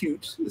 that's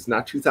cute. It's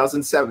not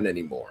 2007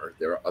 anymore.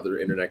 There are other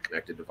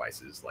internet-connected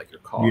devices like your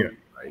car, Yeah.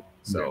 right?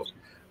 So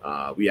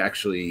we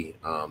actually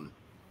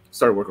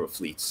started working with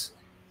fleets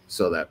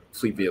so that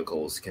fleet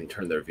vehicles can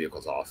turn their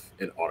vehicles off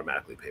and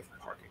automatically pay for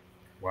parking.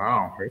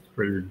 Wow, that's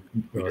pretty.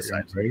 We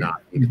decided to innovative.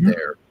 not leave it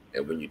there,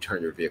 and when you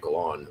turn your vehicle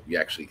on, you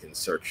actually can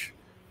search,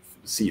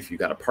 see if you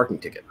got a parking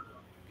ticket.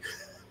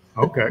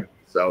 Okay.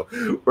 So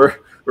we're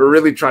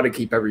really trying to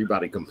keep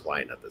everybody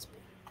compliant at this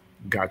point.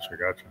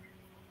 Gotcha.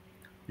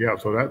 Yeah.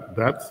 So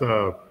that's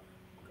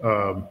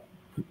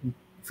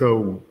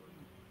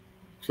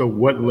so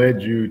what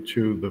led you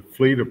to the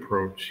fleet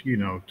approach? You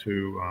know,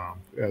 to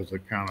as a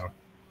kind of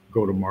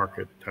go to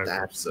market type.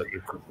 That's a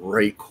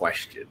great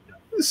question.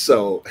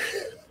 So,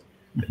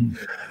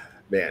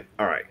 man,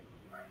 all right.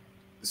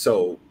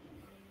 So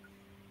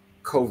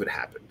COVID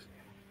happened.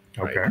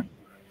 Right? Okay.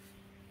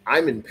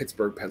 I'm in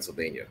Pittsburgh,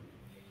 Pennsylvania.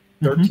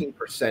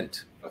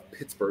 13% of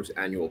Pittsburgh's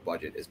annual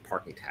budget is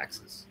parking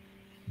taxes.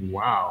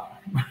 Wow.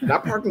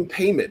 Not parking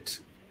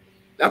payment.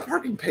 Not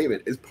parking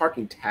payment, is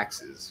parking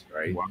taxes,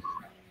 right? Wow.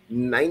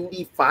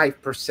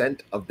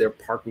 95% of their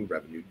parking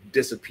revenue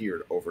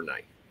disappeared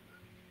overnight.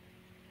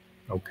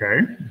 Okay.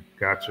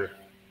 Gotcha.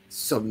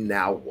 So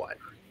now what?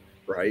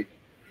 Right?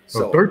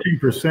 So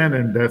 13%,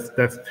 and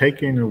that's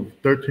taking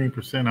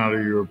 13% out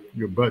of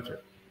your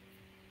budget.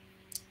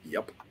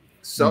 Yep.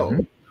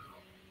 So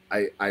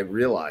I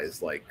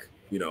realized, like,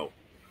 you know,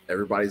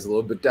 everybody's a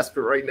little bit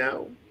desperate right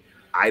now.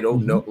 I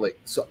don't know. Like,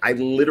 so I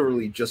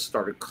literally just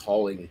started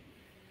calling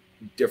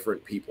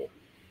different people,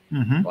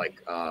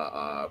 like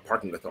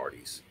parking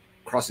authorities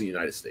across the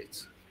United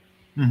States.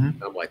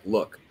 And I'm like,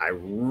 look, I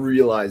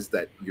realize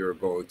that you're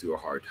going through a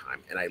hard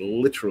time, and I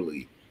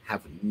literally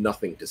have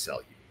nothing to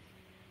sell you.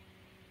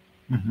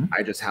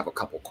 I just have a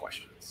couple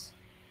questions,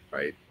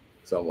 right?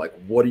 So I'm like,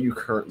 what are you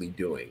currently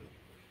doing?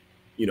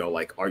 You know,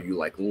 like, are you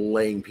like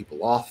laying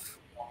people off?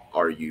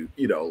 Are you,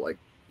 you know, like,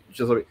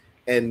 just like,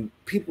 and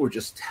people were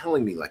just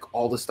telling me like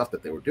all the stuff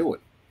that they were doing,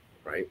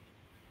 right?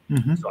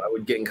 So I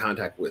would get in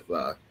contact with,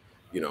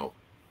 you know,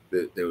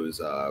 there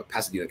was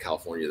Pasadena,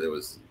 California. There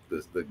was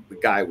the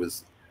guy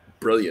was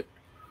brilliant,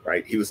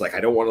 right? He was like, I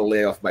don't want to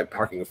lay off my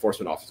parking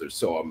enforcement officers,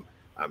 so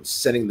I'm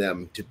sending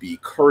them to be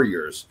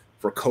couriers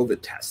for COVID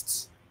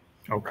tests.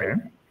 Okay. Right?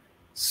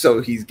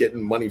 So he's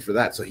getting money for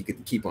that, so he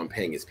could keep on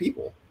paying his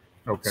people.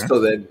 Okay. So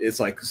then it's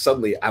like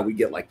suddenly I would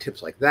get like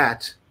tips like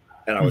that,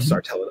 and I would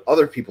start telling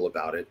other people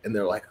about it, and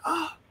they're like,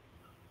 "Ah,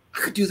 I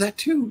could do that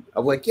too."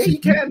 I'm like, "Yeah, you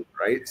can."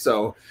 Right?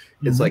 So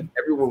it's like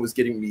everyone was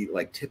getting me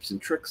like tips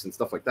and tricks and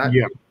stuff like that.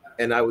 Yeah.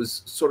 And I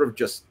was sort of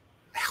just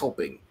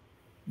helping.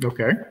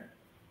 Okay.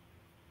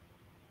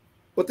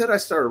 But then I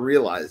started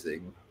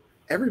realizing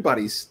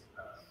everybody's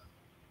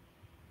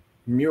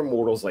mere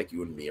mortals like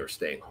you and me are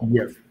staying home.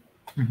 Yes.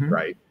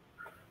 Right?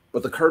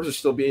 But the curbs are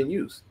still being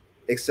used,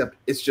 except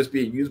it's just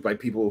being used by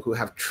people who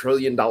have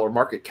trillion-dollar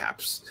market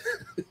caps.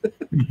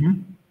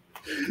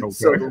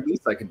 So the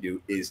least I can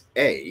do is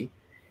A,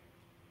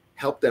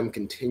 help them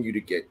continue to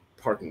get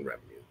parking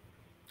revenue.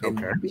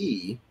 And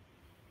B,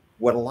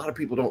 what a lot of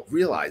people don't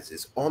realize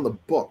is on the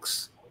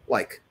books,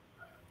 like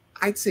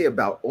I'd say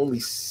about only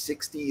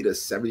 60 to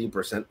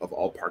 70% of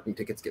all parking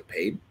tickets get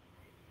paid.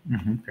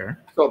 Okay.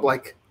 So I'm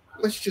like,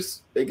 let's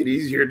just make it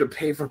easier to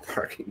pay for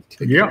parking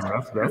tickets. Yeah,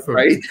 that's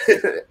right.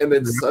 And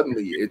then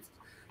suddenly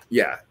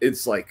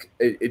it's like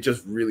it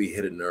just really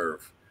hit a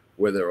nerve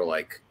where they were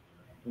like,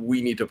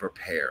 we need to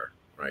prepare,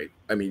 right?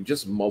 I mean,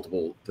 just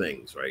multiple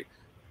things, right?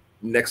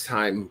 Next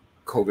time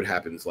COVID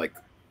happens, like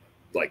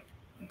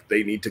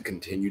they need to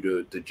continue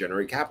to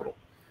generate capital.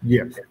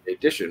 Yes. In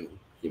addition,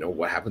 you know,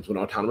 what happens when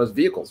autonomous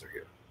vehicles are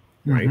here,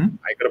 right?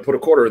 I got to put a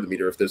quarter in the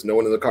meter if there's no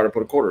one in the car to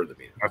put a quarter in the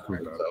meter. That's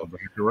right? So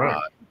you're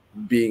right.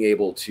 Being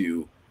able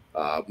to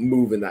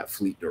move in that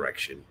fleet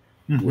direction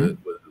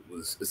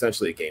was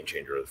essentially a game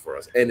changer for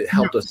us, and it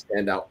helped us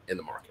stand out in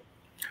the market.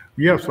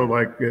 Yeah, so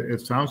like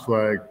it sounds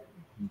like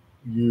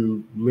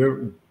you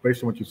live,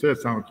 based on what you said,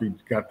 it sounds like you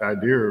got the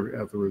idea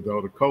as a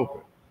result of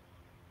COVID.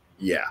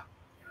 Yeah,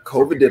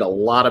 COVID did a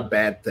lot of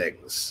bad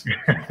things.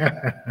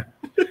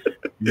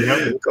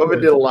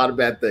 COVID did a lot of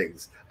bad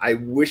things. I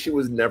wish it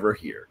was never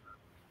here.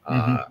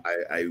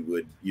 I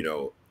would, you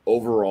know,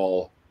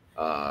 overall,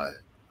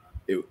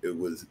 it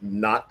was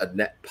not a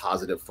net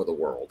positive for the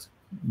world.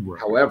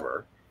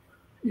 However,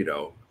 you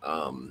know,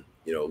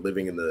 you know,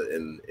 living in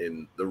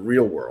the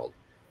real world,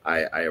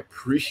 I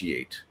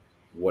appreciate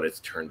what it's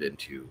turned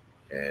into,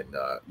 and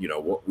you know,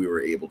 what we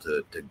were able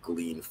to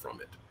glean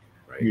from it.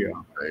 Right. Yeah.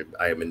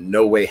 I am in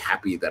no way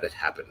happy that it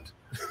happened,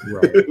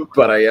 Right.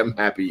 but I am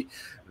happy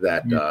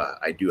that Yeah.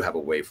 I do have a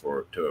way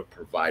to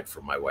provide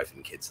for my wife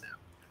and kids now.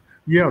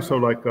 Yeah. So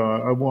like,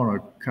 I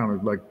want to kind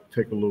of like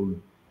take a little,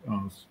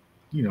 uh,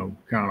 you know,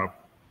 kind of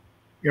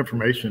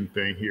information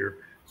thing here.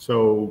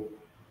 So,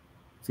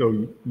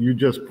 so you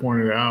just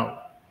pointed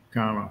out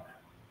kind of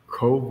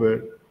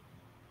COVID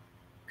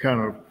kind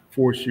of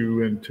force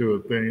you into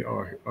a thing,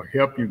 or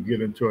help you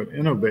get into an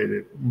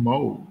innovative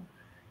mode,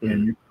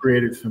 and you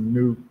created some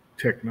new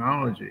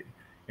technology.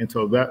 And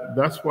so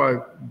that's why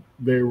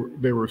they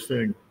were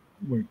saying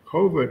when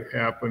COVID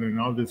happened and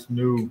all this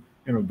new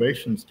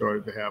innovation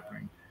started to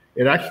happening,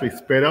 it actually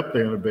sped up the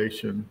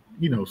innovation,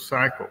 you know,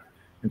 cycle.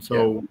 And Yeah.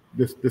 so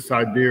this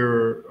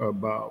idea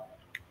about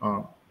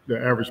the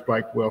average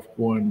black wealth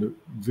going to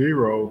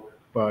zero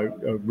by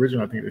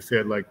originally, I think they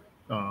said like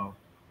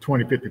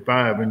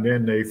 2055, and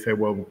then they said,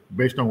 well,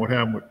 based on what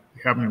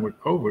happening with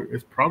COVID,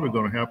 it's probably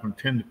going to happen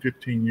 10 to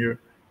 15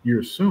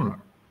 years sooner.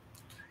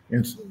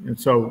 And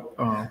so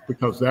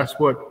because that's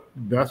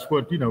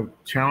what you know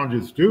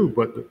challenges do.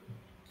 But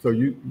so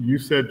you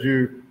said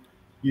you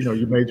know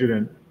you majored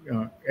in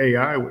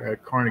AI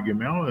at Carnegie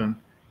Mellon,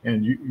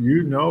 and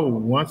you know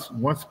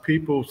once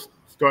people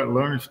start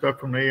learning stuff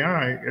from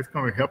AI, it's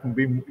going to help them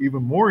be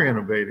even more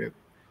innovative,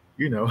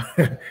 you know,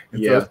 and so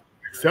Yeah. it's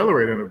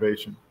accelerate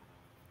innovation.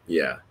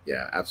 Yeah.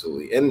 Yeah.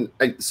 Absolutely. And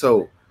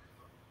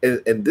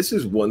this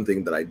is one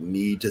thing that I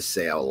need to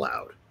say out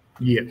loud,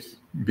 Yes.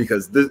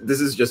 because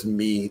this is just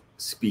me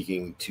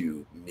speaking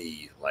to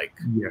me like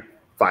Yeah.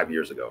 5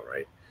 years ago,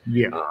 right?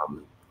 Yeah.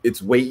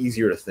 It's way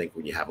easier to think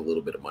when you have a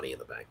little bit of money in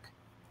the bank.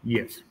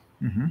 Yes.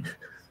 Hmm.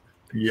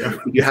 Yeah.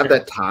 You have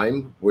that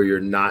time where you're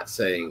not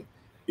saying,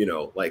 you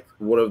know, like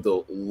one of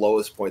the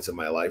lowest points of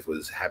my life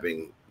was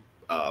having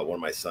one of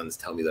my sons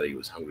tell me that he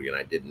was hungry and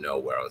I didn't know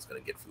where I was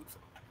going to get food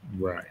from.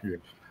 Right.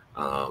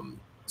 Yeah.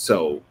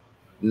 So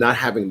not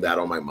having that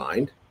on my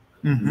mind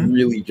Hmm.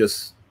 really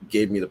just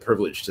gave me the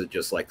privilege to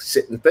just like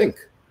sit and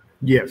think.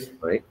 Yes.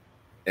 Right.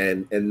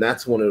 And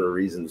that's one of the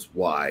reasons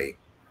why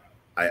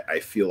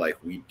I feel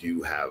like we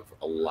do have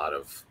a lot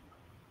of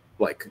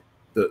like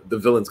the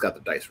villain's got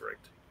the dice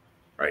rigged,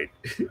 right?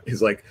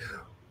 It's like,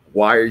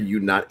 why are you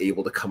not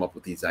able to come up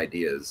with these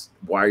ideas?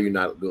 Why are you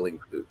not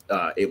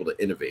able to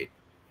innovate?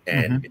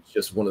 And Mhm. it's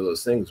just one of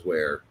those things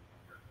where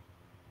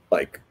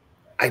like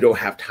I don't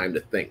have time to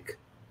think.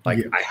 Like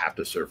Yes. I have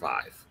to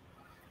survive.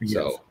 Yes.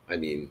 So I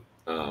mean,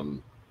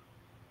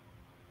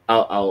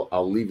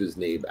 I'll leave his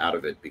name out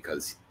of it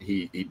because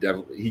he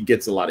definitely he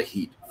gets a lot of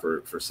heat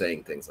for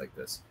saying things like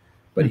this.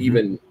 But Mhm.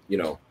 even, you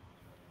know,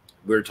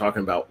 we're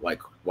talking about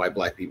like why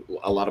black people,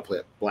 a lot of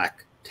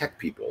black tech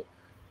people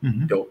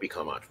Mhm. don't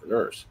become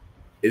entrepreneurs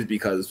is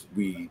because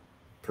we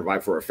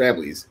provide for our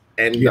families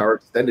and Yeah. our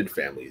extended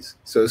families.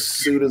 So as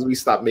soon as we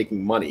stop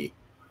making money,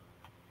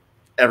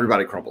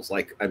 everybody crumbles.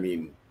 Like, I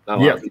mean, not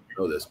a lot Yeah. of people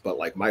know this, but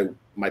like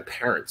my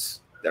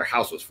parents, their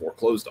house was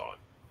foreclosed on.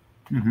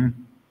 Mhm.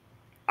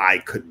 I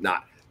could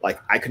not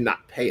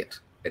pay it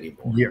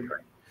anymore. Yeah.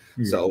 Right?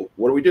 Yeah. So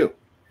what do we do?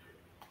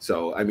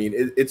 So I mean,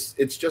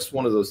 it's just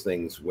one of those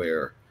things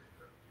where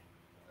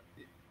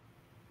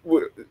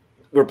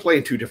we're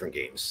playing two different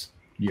games.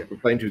 Yeah. We're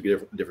playing two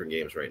different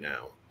games right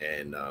now,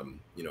 and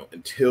you know,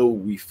 until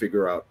we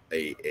figure out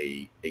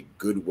a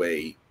good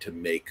way to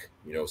make,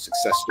 you know,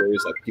 success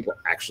stories, like people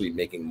actually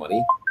making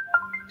money,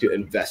 to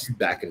invest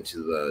back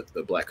into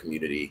the black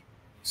community,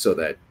 so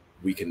that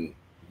we can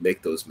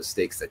make those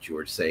mistakes that you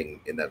were saying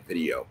in that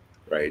video,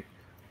 right?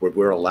 Where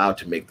we're allowed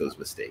to make those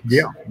mistakes,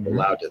 Yeah. we're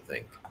allowed to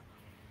think.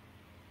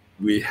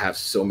 We have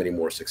so many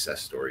more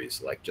success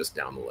stories, like just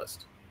down the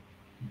list.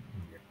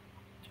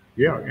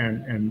 Yeah.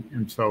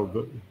 And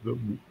so the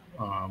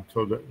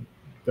so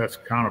that's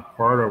kind of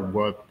part of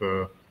what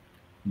the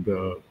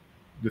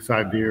this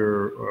idea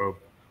of,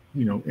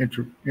 you know,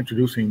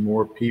 introducing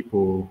more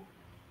people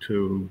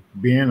to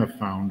being a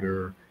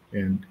founder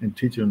and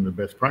teaching them the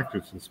best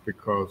practices,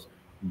 because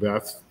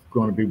that's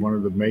going to be one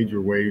of the major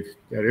ways,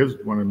 that is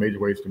one of the major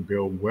ways to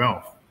build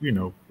wealth, you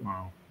know,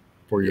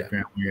 for your Yeah.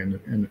 family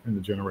and the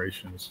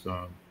generations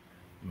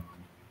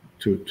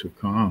to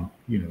come,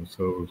 you know.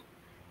 So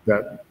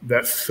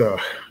that's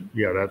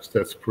yeah,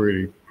 that's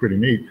pretty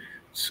neat.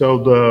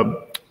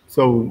 So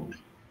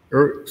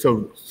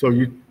so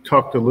you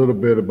talked a little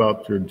bit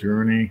about your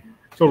journey.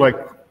 So like,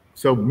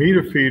 so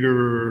Meter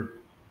Feeder,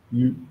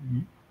 you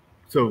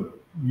so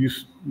you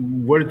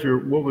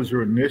what was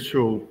your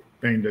initial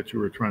thing that you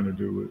were trying to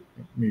do with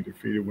Meter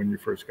Feeder when you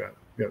first got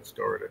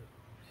started?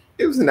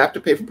 It was an app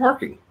to pay for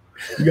parking,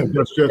 Yeah, right?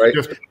 just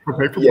to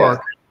pay for Yeah,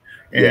 parking.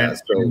 yeah. And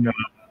So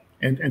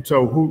and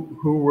so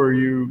who were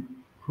you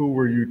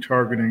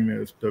targeting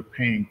as the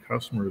paying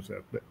customers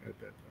at that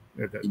time?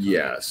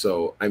 yeah,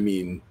 so I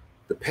mean,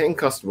 the paying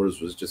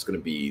customers was just going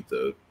to be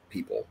the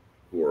people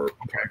who are Okay.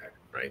 parking,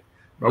 right?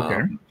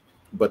 Okay.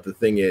 But the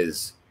thing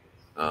is,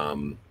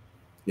 um,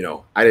 you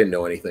know, I didn't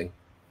know anything.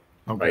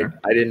 Okay. Right?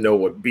 I didn't know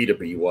what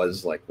B2B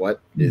was. Like,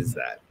 what is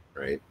that?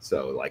 Right?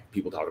 So, like,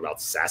 people talk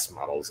about SaaS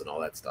models and all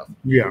that stuff.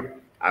 Yeah.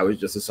 I was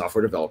just a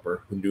software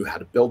developer who knew how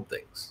to build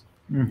things.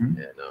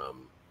 Mm-hmm. And,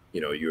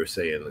 you know, you were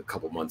saying a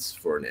couple months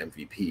for an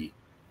MVP.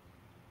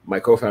 My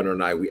co-founder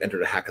and I, we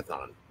entered a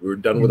hackathon. We were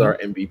done with our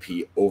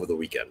MVP over the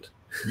weekend.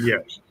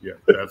 Yes. Yeah.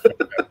 That's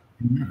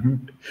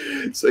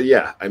mm-hmm. So,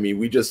 yeah, I mean,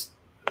 we just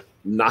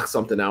knocked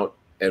something out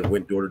and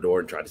went door to door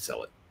and tried to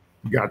sell it.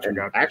 Gotcha.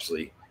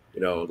 Actually,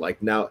 you know,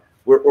 like now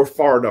we're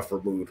far enough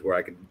removed where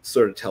I can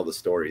sort of tell the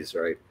stories,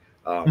 right?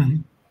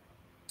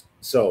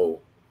 So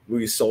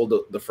we sold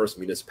the first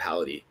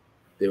municipality.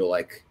 They were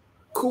like,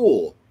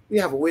 cool, we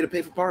have a way to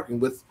pay for parking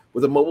with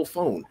a mobile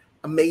phone.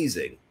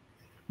 Amazing.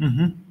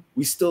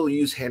 We still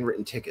use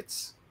handwritten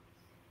tickets.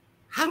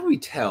 How do we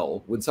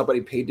tell when somebody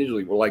paid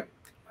digitally? We're like,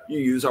 you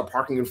use our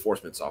parking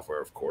enforcement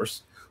software, of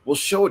course. We'll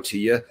show it to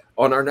you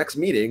on our next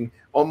meeting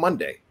on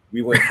Monday.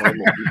 We went home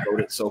and we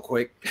wrote it so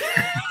quick.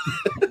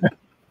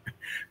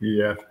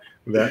 Yeah.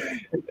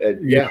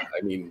 Yeah,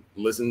 I mean,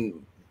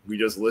 we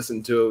just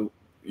listened to,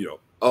 you know,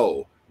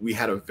 oh, we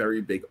had a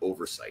very big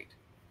oversight,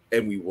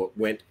 and we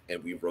went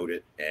and we wrote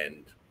it,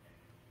 and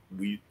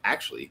we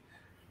actually,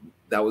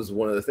 that was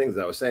one of the things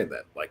I was saying,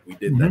 that like we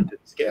did that to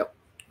scale.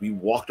 We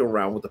walked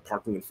around with the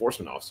parking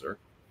enforcement officer.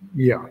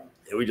 Yeah.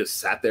 And we just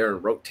sat there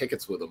and wrote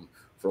tickets with them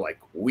for like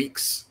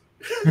weeks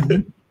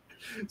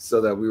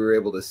so that we were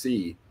able to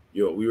see,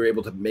 you know, we were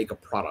able to make a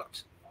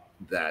product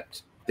that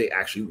they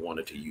actually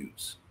wanted to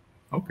use.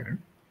 Okay.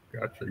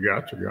 Gotcha.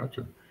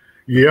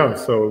 Yeah.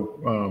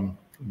 So,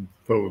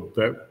 so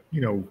that,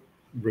 you know,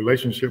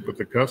 relationship with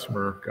the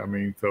customer, I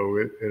mean, so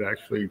it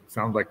actually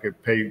sounds like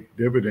it paid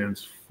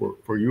dividends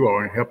for you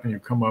all and helping you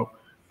come up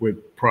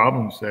with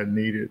problems that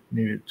needed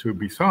to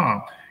be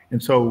solved.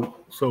 And so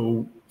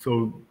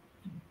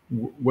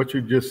what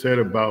you just said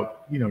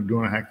about, you know,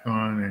 doing a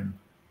hackathon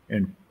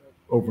and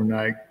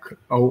overnight,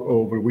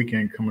 over the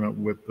weekend, coming up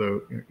with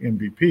the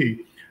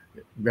MVP,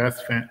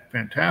 that's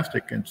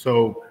fantastic. And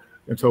so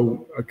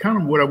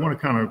kind of what I want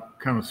to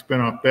kind of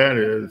spin off that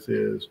is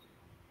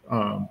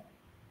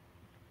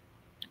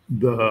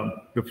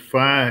the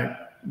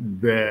fact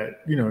that,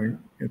 you know,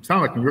 it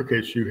sounds like in your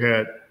case you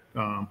had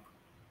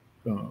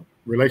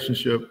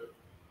relationship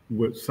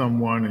with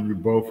someone, and you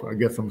both, I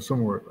guess I'm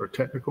assuming, are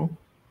technical.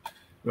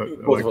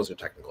 Both of us are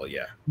technical,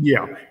 yeah.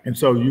 Yeah, and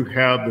so you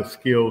have the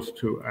skills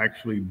to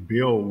actually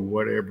build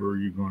whatever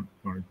you're going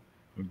to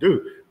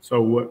do. So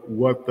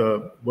what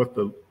the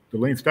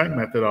Lean Stack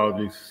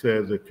methodology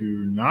says, if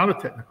you're not a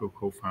technical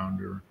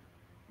co-founder,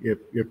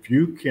 if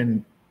you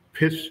can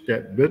pitch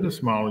that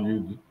business model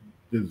you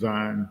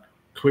design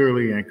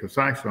clearly and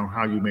concise on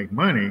how you make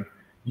money,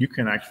 you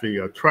can actually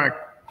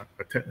attract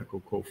a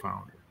technical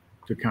co-founder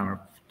to kind of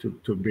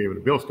to be able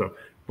to build stuff.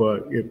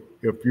 But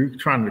if you're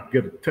trying to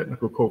get a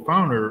technical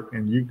co-founder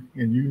and you're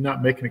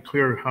not making it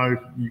clear how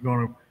you're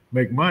going to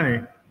make money,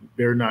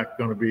 they're not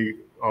going to be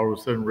all of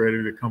a sudden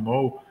ready to come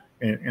over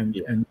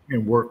and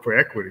work for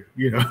equity,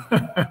 you know.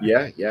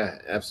 yeah,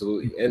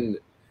 absolutely. And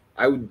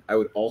I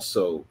would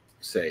also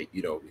say,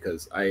 you know,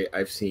 because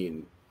I've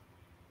seen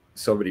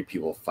so many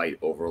people fight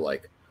over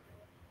like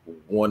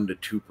 1%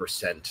 to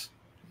 2%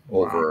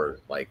 over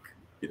like,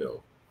 you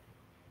know,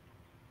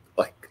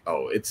 like,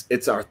 oh,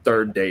 it's our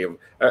third day of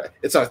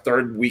it's our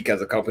third week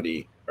as a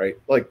company, right?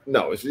 Like,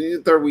 no, it's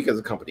your third week as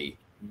a company.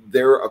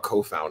 They're a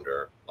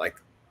co-founder. Like,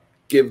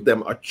 give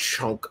them a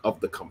chunk of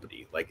the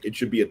company. Like, it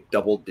should be a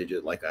double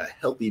digit, like a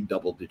healthy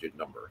double digit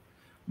number,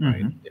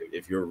 right?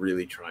 If you're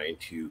really trying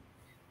to,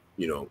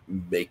 you know,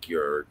 make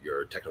your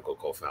technical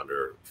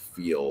co-founder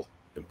feel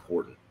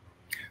important.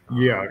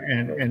 Yeah,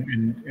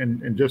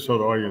 and just so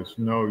the audience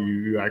know,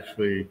 you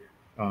actually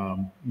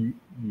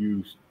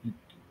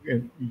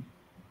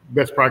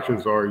best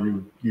practices are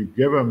you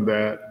give them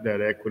that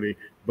equity,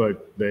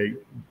 but they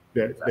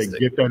get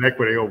that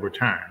equity over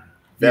time.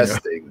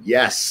 Vesting,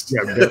 yes.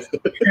 Yeah, vesting.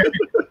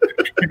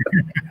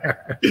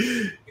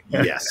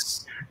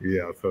 Yes.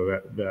 Yeah.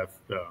 So that's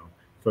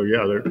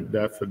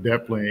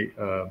definitely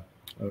a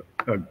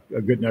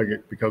good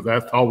nugget, because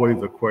that's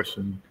always a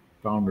question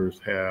founders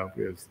have,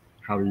 is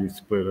how do you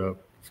split up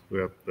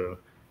the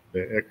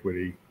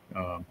equity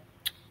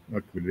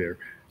there.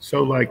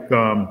 So like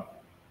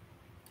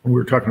we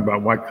were talking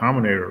about Y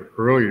Combinator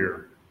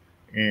earlier,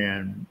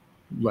 and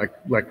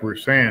like we're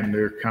saying,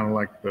 they're kind of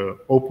like the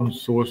open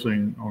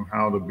sourcing on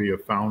how to be a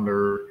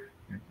founder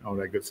and all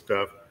that good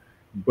stuff.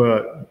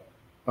 But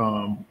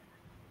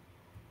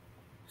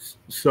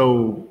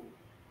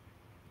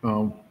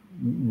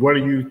what do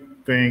you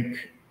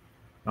think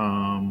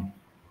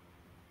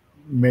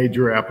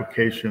major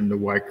application the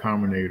Y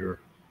Combinator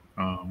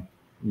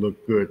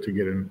look good to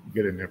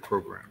get in their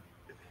program?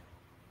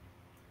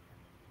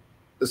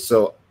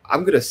 So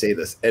I'm going to say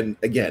this, and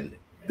again,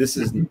 this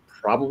is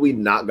probably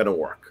not going to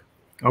work.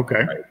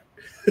 Okay.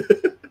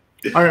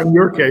 Right. In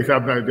your case,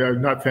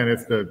 I'm not saying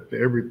it's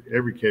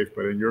every case,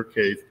 but in your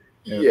case,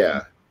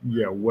 yeah.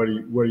 What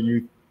do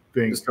you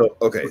think?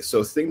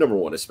 So thing number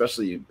one,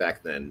 especially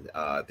back then,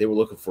 they were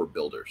looking for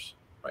builders.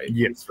 right?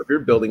 Yes. So if you're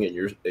building and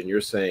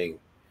you're saying,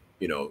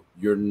 you know,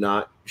 you're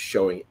not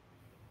showing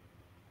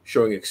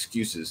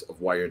excuses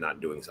of why you're not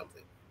doing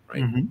something,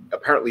 right?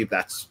 Apparently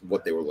that's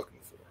what they were looking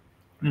for.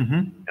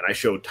 And I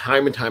showed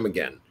time and time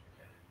again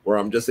where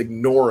I'm just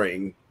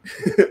ignoring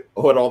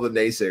what all the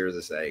naysayers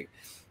are saying,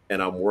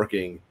 and I'm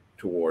working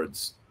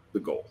towards the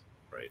goal,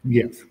 right?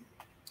 Yes.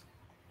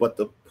 But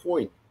the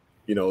point,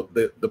 you know,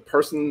 the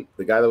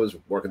guy that was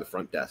working the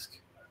front desk,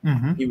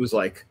 he was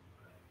like,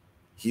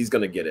 he's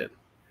gonna get in.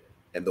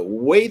 And the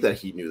way that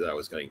he knew that I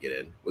was going to get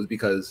in was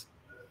because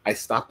I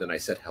stopped and I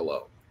said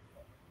hello.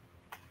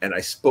 And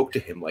I spoke to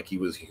him like he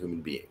was a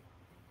human being.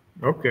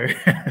 Okay.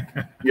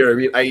 You know what I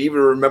mean? I even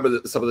remember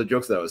some of the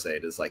jokes that I was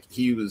saying. It's like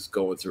he was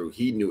going through,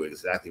 he knew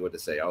exactly what to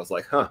say. I was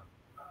like, huh,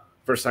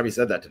 first time he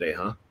said that today,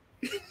 huh?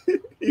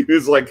 He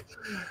was like,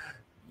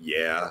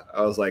 yeah.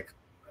 I was like,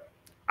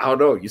 I don't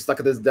know. You stuck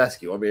at this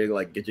desk. You want me to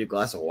like get you a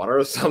glass of water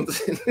or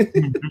something?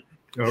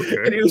 Okay.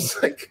 And he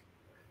was like,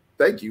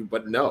 thank you,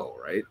 but no,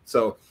 right?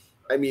 So,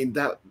 I mean,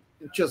 that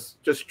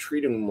just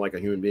treating him like a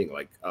human being,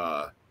 like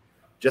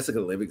Jessica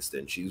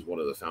Livingston, she's one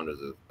of the founders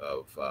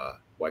of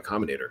Y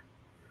Combinator.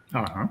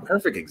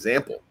 Perfect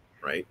example,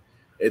 right?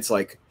 It's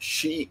like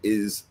she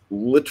is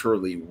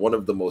literally one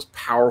of the most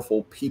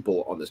powerful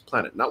people on this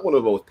planet. Not one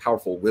of the most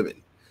powerful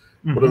women,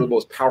 one of the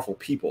most powerful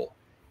people.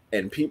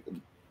 And people,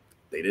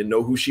 they didn't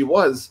know who she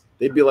was.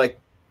 They'd be like,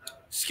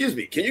 excuse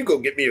me, can you go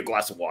get me a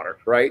glass of water,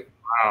 right?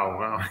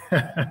 Wow.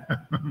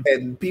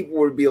 And people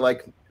would be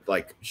like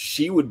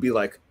she would be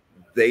like,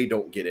 they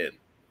don't get in.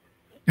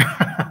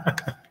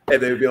 And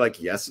they would be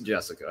like, yes,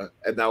 Jessica.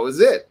 And that was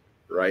it,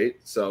 right?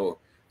 So,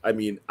 I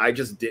mean, I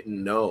just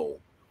didn't know.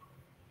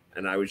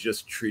 And I was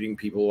just treating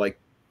people like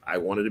I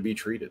wanted to be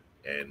treated.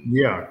 And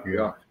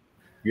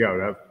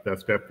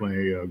that's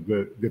definitely a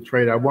good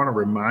trait. I want to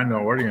remind the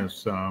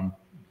audience,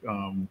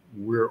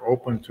 we're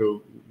open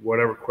to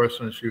whatever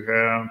questions you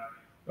have.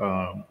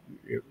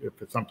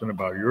 If it's something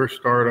about your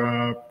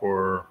startup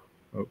or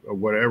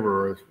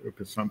whatever,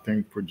 if it's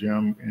something for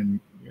Jim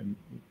and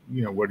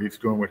you know what he's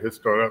doing with his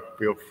startup,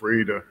 feel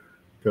free to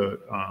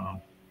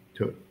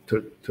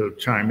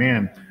chime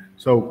in.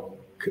 So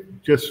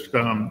just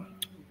from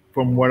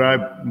what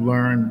I've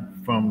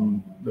learned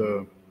from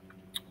the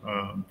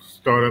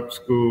startup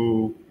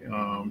school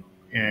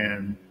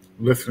and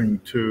listening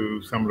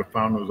to some of the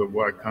founders of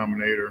Y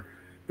Combinator,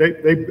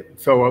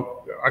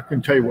 so I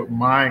can tell you what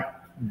my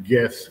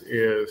guess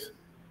is,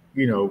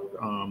 you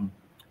know,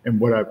 and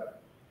what I've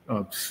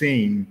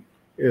seen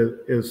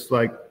is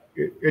like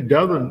it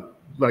doesn't,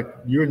 like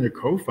you and your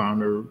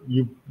co-founder,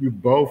 you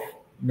both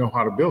know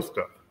how to build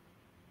stuff.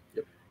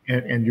 Yep.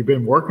 And you've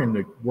been working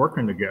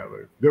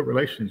together, good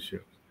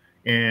relationships,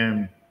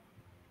 and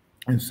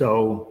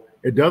so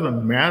it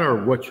doesn't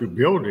matter what you're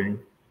building.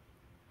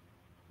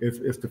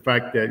 It's the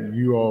fact that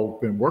you all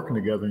been working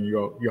together and you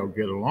all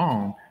get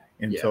along,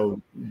 and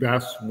so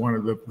that's one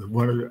of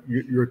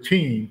your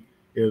team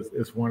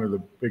is one of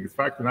the biggest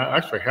factors. And I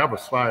actually have a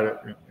slide,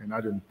 and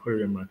I didn't put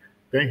it in my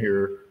thing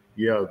here.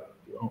 Yeah,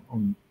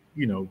 on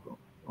you know,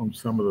 on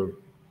some of the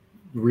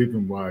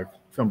reason why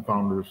some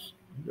founders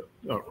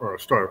or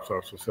startups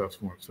are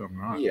successful and some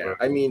not. Yeah,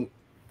 but, I mean,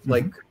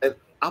 like,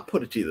 I'll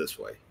put it to you this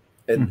way,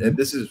 and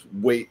this is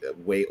way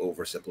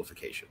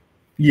oversimplification.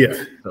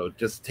 Yes. So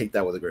just take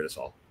that with a grain of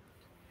salt.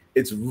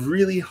 It's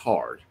really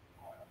hard.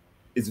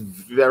 It's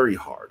very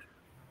hard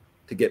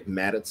to get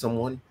mad at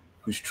someone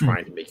who's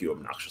trying to make you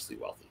obnoxiously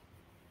wealthy.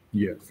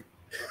 Yes.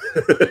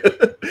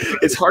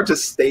 It's hard to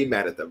stay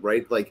mad at them,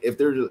 right? Like if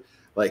they're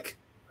like,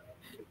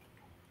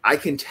 I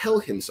can tell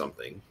him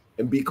something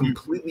and be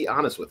completely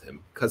honest with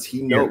him because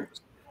he knows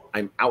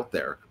I'm out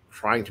there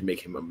trying to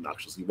make him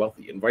obnoxiously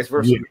wealthy and vice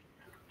versa,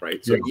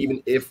 right? So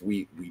even if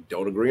we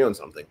don't agree on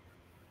something,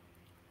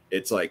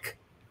 it's like,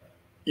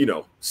 you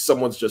know,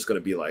 someone's just going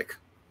to be like,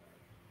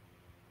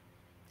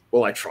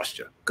 well, I trust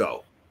you.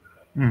 Go.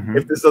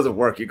 If this doesn't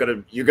work, you're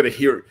gonna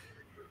hear,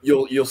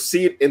 you'll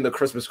see it in the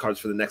Christmas cards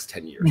for the next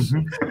 10 years.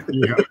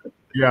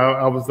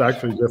 I was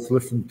actually just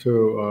listening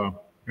to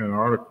an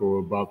article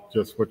about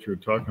just what you're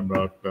talking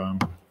about.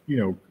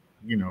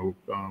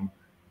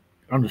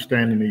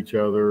 Understanding each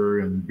other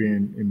and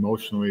being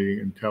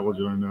emotionally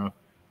intelligent enough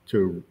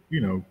to,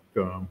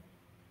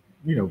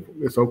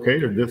 it's okay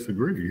to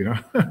disagree. You know.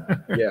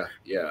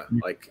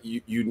 Like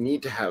you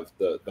need to have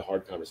the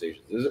hard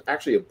conversations. There's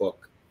actually a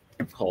book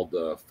called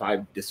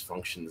 "5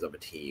 Dysfunctions of a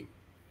Team."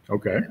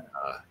 Okay.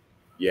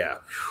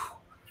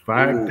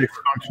 Five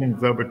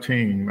Dysfunctions of a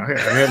Team. I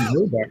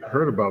hadn't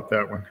heard about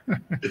that one.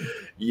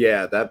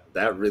 Yeah,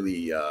 that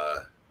really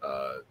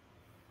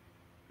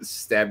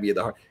stabbed me in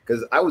the heart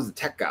because I was a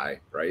tech guy,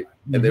 right?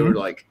 And they were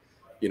like,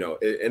 you know,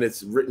 and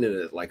it's written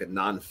in like a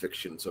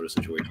nonfiction sort of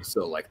situation.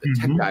 So like the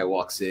tech guy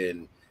walks in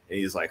and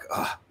he's like,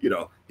 you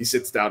know, he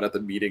sits down at the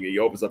meeting and he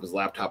opens up his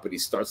laptop and he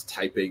starts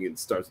typing and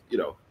starts, you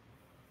know,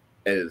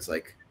 and it's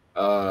like,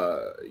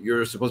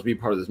 you're supposed to be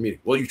part of this meeting.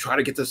 Well, you try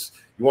to get this,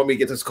 you want me to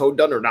get this code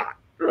done or not?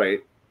 Right.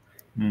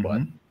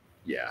 But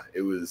yeah,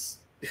 it was,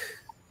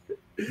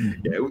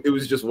 it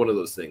was just one of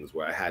those things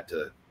where I had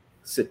to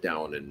sit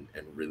down and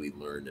really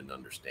learn and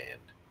understand.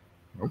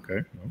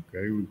 Okay.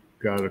 We've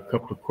got a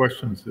couple of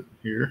questions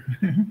here.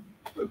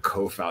 A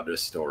co-founder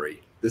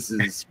story. This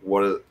is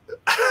one of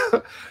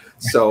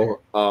so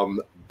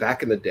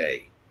back in the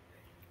day,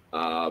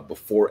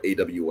 before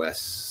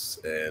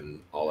AWS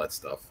and all that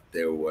stuff,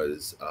 there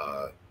was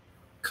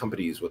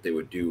companies. What they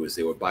would do is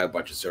they would buy a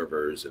bunch of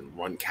servers and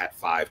run Cat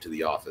 5 to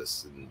the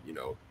office, and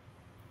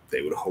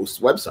they would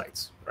host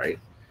websites, right?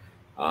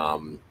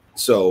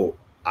 So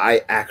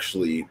I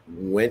actually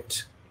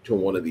went to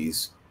one of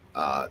these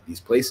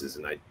places,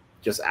 and I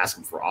just asked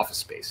them for office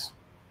space.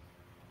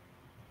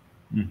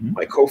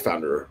 My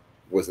co-founder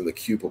was in the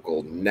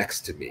cubicle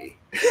next to me.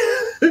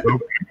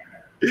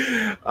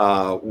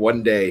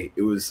 One day,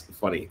 it was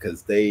funny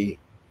because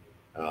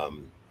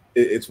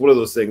it's one of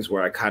those things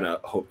where I kind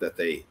of hope that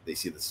they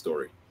see the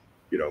story.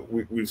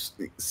 We've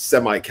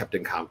semi kept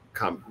in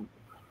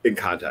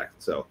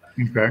contact. So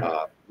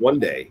one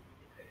day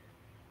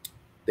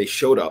they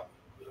showed up,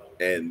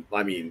 and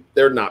I mean,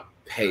 they're not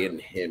paying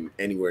him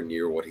anywhere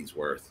near what he's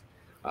worth.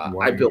 Wow.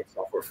 I built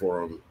software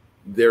for him.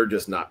 They're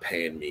just not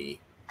paying me.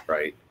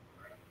 Right.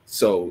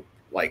 So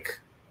like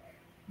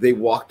they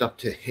walked up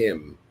to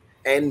him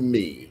and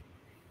me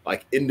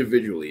like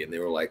individually, and they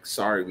were like,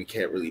 sorry, we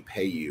can't really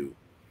pay you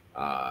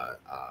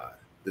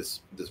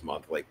this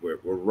month. Like we're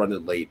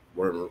running late.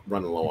 We're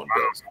running low on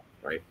bills.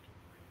 Right.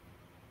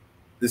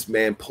 This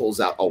man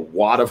pulls out a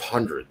wad of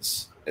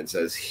hundreds and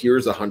says,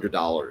 here's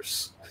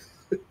 $100.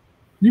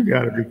 You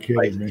gotta be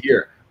kidding me.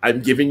 Here,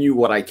 I'm giving you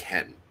what I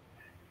can.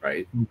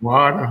 Right.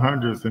 Wad of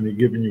hundreds, and he's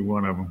giving you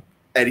one of them.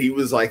 And he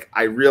was like,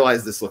 I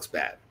realize this looks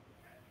bad.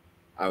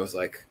 I was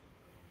like,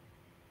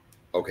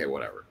 okay,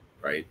 whatever,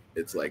 right?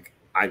 It's like,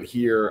 I'm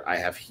here, I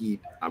have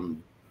heat,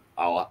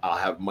 I'll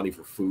have money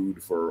for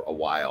food for a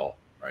while,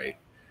 right?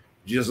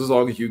 Just as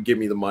long as you give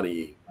me the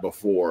money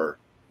before,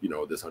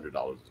 this $100 is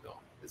gone.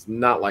 It's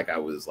not like I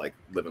was like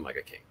living like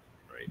a king,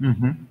 right?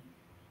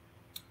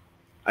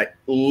 I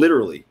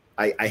literally,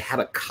 I had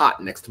a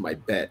cot next to my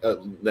bed,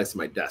 next to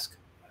my desk.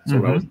 So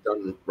when I was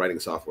done writing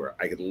software,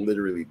 I could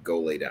literally go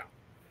lay down.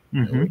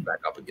 And wake back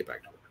up and get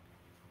back to work.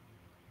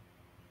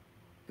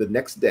 The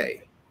next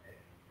day,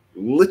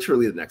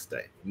 literally the next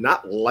day,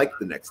 not like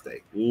the next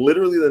day,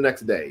 literally the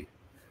next day,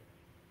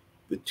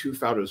 the two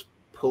founders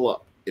pull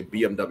up in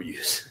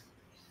BMWs.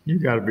 You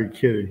got to be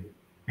kidding.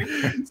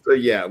 So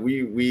yeah,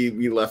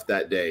 we left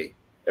that day,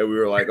 and we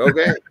were like,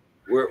 okay,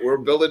 we're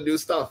building new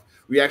stuff.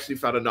 We actually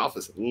found an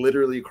office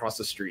literally across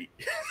the street.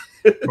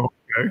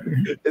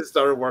 Okay. And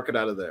started working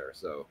out of there.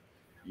 So.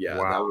 Yeah,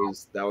 wow.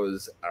 that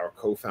was our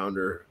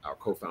co-founder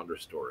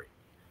story.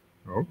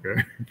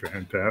 Okay,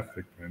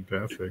 fantastic.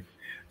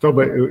 So,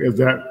 but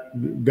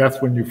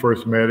that's when you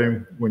first met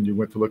him, when you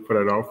went to look for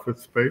that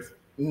office space?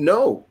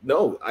 No,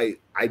 I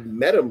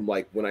met him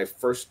like when I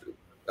first,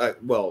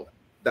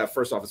 that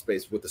first office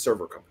space with the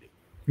server company.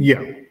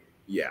 Yeah.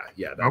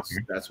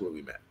 That's where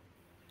we met.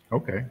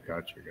 Okay,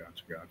 gotcha.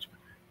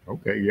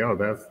 Okay, yeah,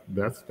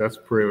 that's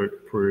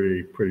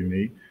pretty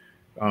neat.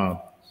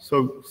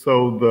 So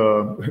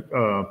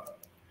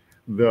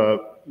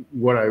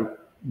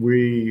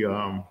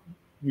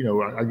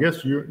I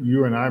guess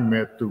you and I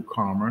met through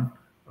Carmen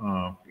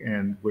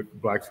and with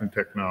Blacks in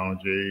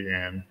Technology,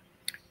 and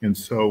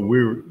so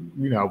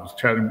when I was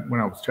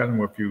chatting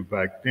with you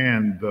back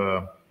then,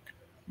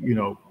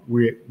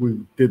 we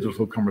did this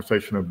little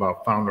conversation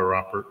about founder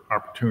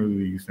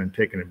opportunities and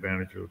taking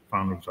advantage of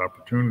founders'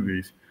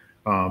 opportunities.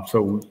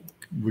 So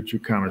would you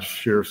kind of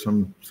share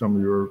some of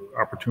your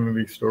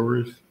opportunity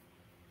stories?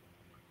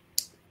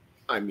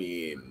 I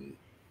mean,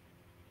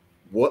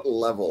 what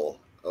level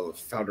of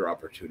founder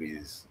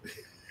opportunities?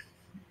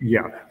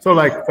 Yeah. Because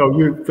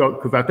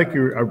I think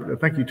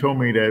you told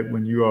me that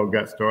when you all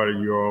got started,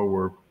 you all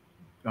were,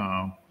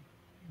 doing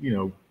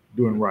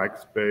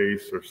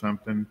Rackspace or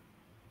something.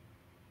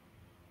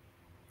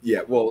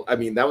 Yeah. Well, I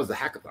mean, that was the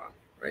hackathon,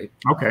 right?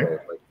 Okay.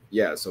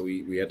 So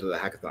we entered the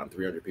hackathon.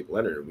 300 people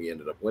entered, and we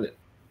ended up winning,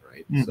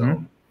 right?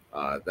 So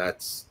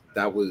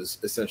that was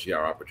essentially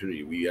our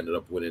opportunity. We ended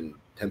up winning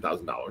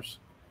 $10,000.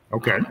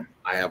 Okay.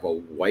 I have a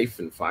wife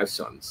and 5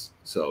 sons,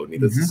 so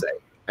needless to say,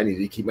 I needed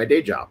to keep my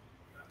day job,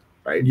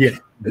 right? Yeah.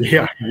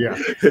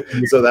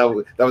 So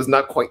that was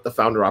not quite the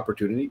founder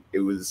opportunity. It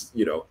was,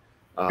 it was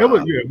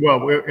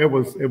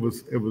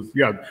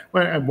yeah.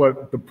 And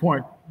what the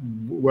point,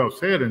 well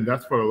said, and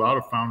that's what a lot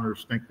of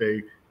founders think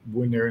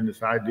when they're in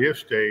this idea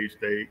stage,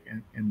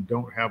 and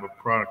don't have a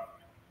product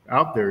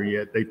out there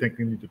yet, they think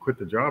they need to quit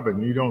the job,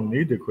 and you don't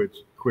need to quit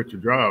your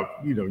job.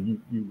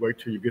 You wait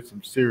till you get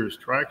some serious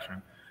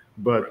traction.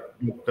 But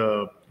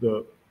the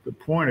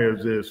point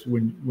is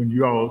when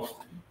you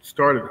all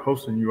started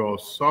hosting your all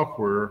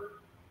software,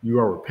 you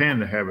all were paying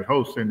to have it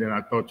hosted. And then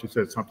I thought you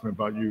said something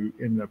about you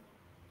ended up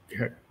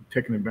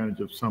taking advantage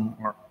of some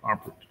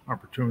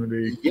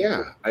opportunity.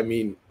 Yeah, I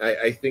mean,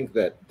 I think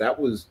that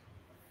was,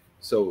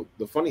 so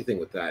the funny thing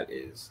with that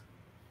is,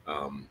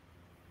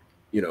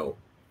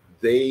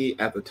 they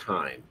at the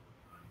time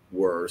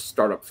were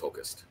startup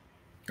focused.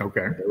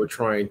 Okay. They were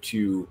trying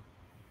to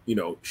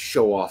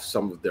show off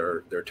some of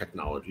their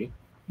technology,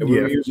 and we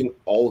were using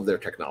all of their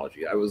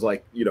technology. I was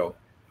like,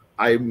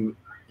 I'm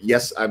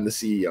the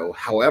CEO.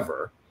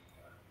 However,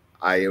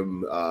 I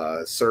am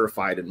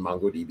certified in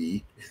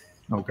MongoDB.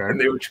 Okay. And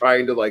they were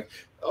trying to like,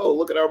 oh,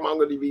 look at our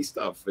MongoDB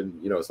stuff and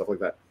stuff like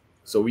that.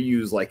 So we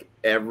used like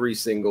every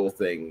single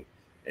thing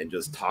and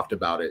just talked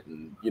about it.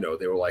 And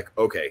they were like,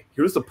 okay,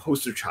 here's the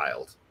poster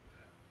child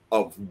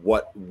of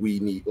what we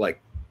need,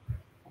 like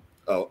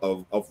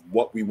of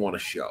what we want to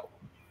show,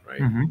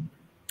 right?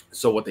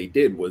 So what they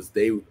did was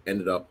they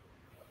ended up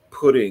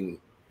putting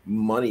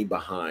money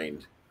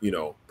behind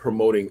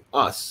promoting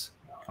us,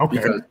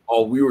 because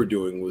all we were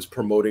doing was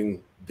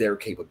promoting their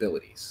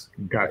capabilities.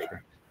 Gotcha.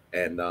 Right?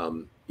 And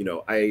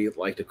I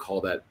like to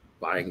call that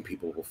buying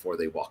people before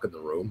they walk in the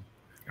room.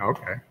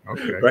 Okay.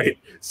 Right.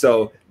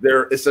 So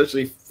they're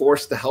essentially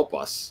forced to help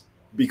us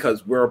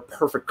because we're a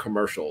perfect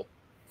commercial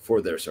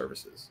for their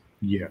services.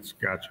 Yes,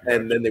 gotcha.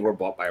 And then they were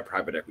bought by a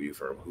private equity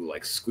firm who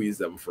like squeezed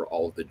them for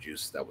all of the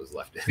juice that was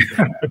left in.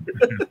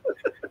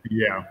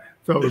 Yeah.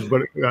 So,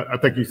 but I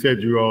think you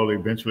said you all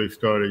eventually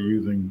started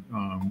using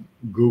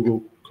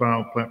Google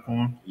Cloud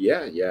Platform.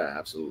 Yeah,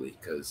 absolutely.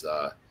 Because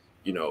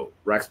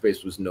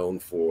Rackspace was known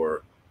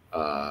for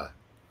oh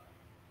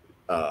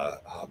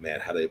man,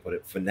 how do they put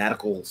it?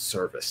 Fanatical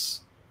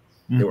service.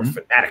 They were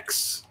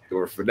fanatics. They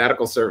were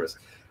fanatical service.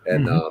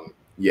 And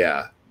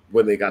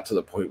when they got to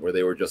the point where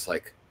they were just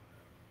like,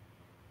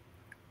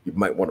 you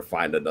might want to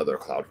find another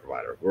cloud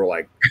provider. We're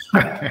like,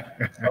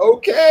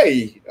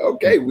 okay,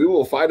 we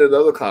will find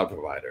another cloud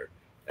provider.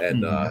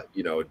 And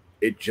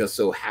it just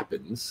so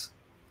happens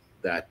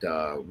that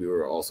we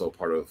were also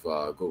part of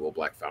Google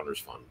Black Founders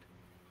Fund.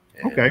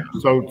 And, okay,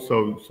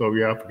 so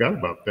yeah, I forgot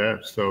about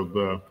that.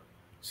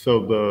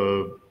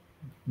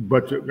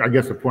 But I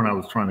guess the point I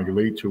was trying to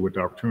lead to with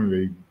the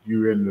opportunity,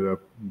 you ended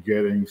up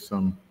getting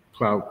some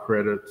cloud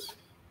credits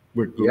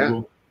with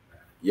Google.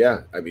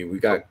 Yeah. I mean, we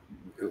got,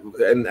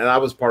 and I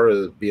was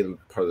being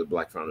part of the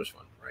Black Founders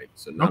Fund, right?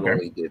 So not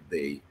only did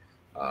they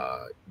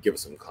give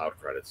us some cloud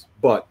credits,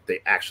 but they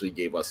actually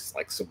gave us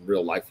like some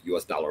real life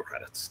US dollar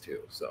credits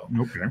too. So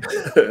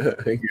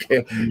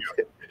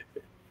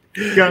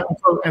yeah,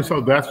 and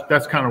so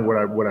that's kind of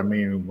what I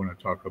mean when I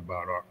talk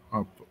about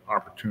our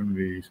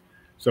opportunities.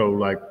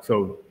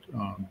 So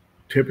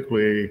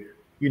typically,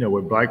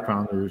 with Black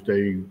founders,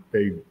 they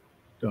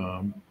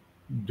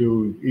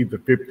do either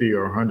 50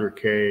 or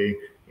 100K,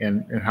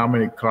 and how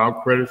many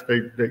cloud credits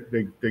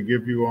they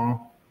give you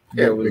all?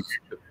 Yeah, it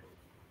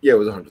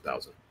was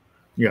 100,000.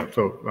 Yeah,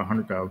 so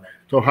 100,000.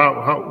 So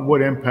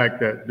what impact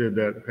did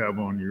that have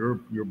on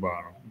your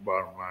bottom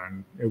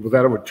line? Was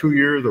that over 2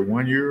 years or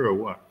 1 year or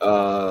what?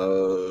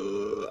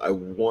 I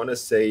want to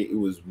say it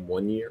was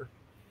 1 year.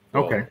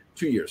 Well, okay.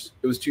 2 years.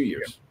 It was 2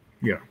 years.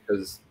 Yeah.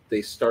 Because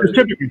they started. It's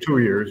typically 2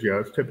 years. Yeah,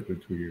 it's typically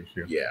 2 years.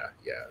 Yeah.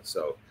 Yeah.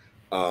 So,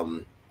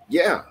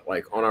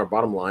 like on our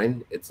bottom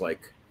line, it's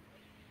like,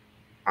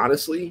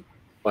 honestly,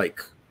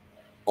 like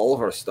all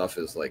of our stuff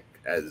is like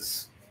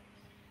as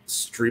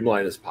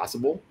streamlined as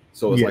possible.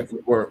 So it's like we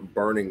weren't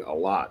burning a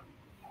lot.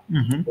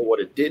 But what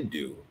it did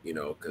do,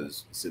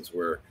 because since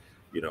we're,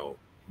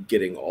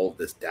 getting all of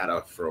this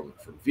data from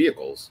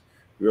vehicles,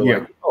 we were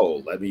like,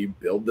 oh, let me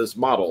build this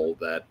model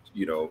that,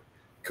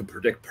 can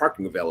predict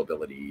parking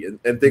availability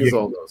and things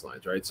along those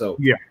lines, right? So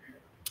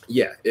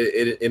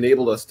it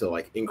enabled us to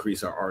like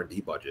increase our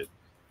R&D budget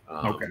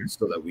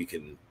so that we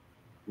can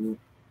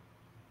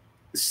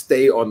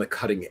stay on the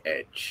cutting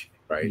edge,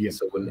 right?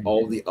 So when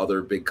all the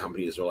other big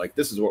companies are like,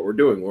 this is what we're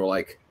doing, we're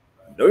like,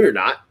 no, you're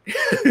not,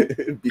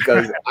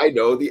 because I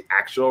know the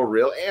actual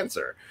real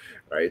answer,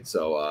 right?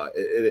 So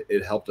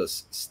it helped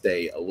us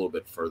stay a little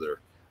bit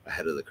further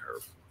ahead of the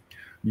curve.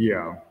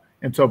 Yeah.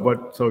 And so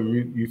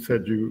you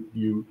said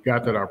you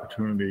got that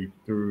opportunity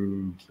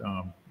through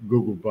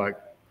Google Black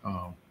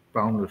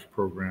Founders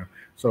Program.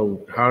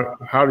 So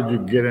how did you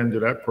get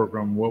into that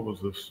program? What was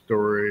the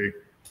story,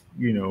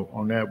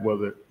 on that?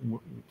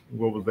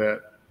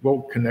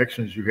 What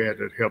connections you had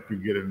that helped you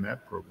get in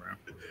that program?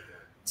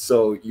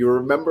 So you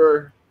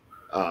remember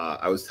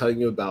I was telling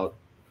you about,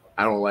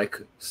 I don't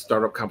like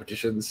startup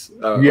competitions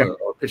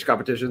or pitch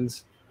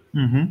competitions.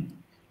 And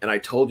I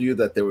told you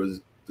that there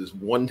was this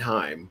one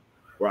time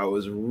where I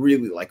was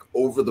really like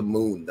over the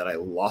moon that I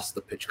lost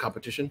the pitch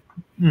competition.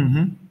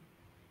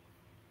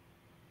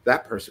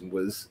 That person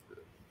was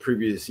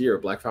previous year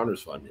Black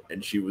Founders Fund,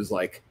 and she was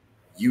like,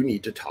 you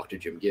need to talk to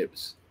Jim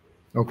Gibbs.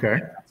 Okay.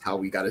 That's how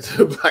we got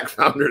into the Black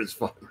Founders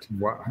Fund.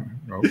 Wow.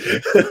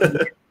 Okay.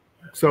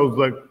 So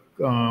like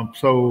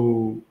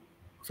so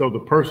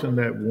the person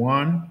that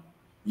won,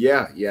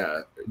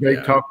 they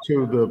talked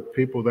to the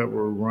people that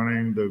were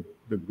running the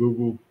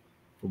Google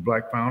for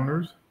Black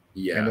Founders.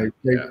 And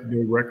they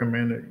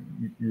recommended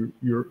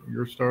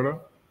your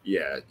startup.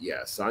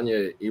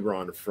 Sonia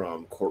Ebron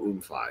from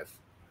Courtroom 5.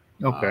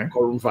 Okay.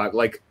 Courtroom 5,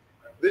 like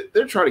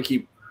they're trying to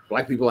keep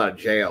Black people out of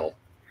jail.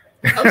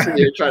 I'm sitting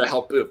there trying to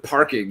help with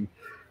parking,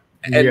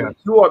 and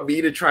you want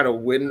me to try to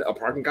win a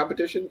parking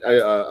competition,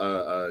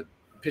 a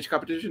pitch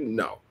competition?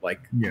 No,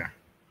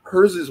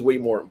 hers is way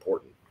more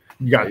important.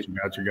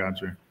 Gotcha,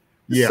 gotcha.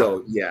 Yeah.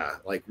 So yeah,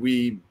 like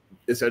we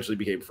essentially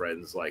became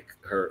friends. Like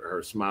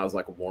her smile's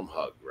like a warm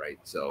hug, right?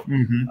 So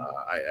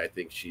I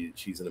think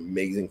she's an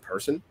amazing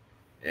person,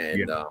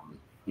 and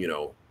you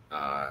know,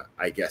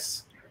 I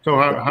guess So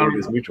the hug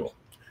is mutual.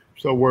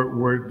 So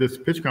where this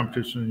pitch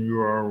competition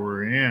you all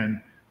were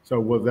in, so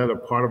was that a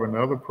part of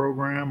another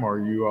program, or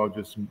did y'all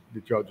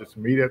just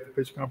meet at the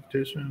pitch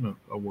competition,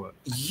 or what?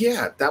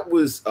 Yeah, that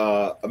was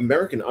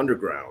American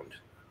Underground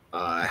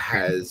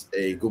has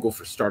a Google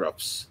for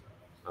Startups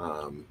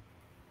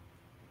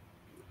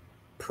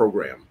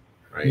program,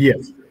 right?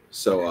 Yes.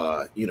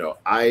 So you know,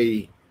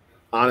 I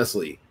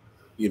honestly,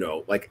 you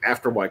know, like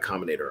after Y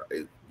Combinator,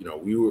 you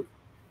know,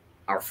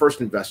 our first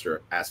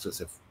investor asked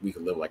us if we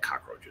could live like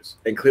cockroaches,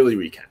 and clearly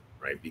we can,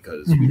 right?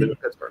 Because we live in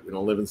Pittsburgh, we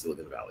don't live in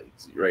Silicon Valley,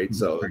 right?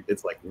 So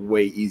it's like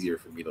way easier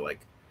for me to like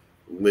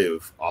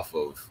live off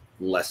of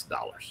less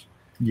dollars.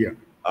 Yeah.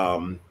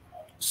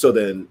 So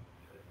then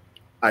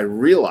I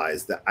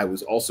realized that I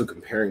was also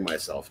comparing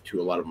myself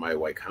to a lot of my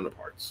white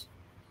counterparts,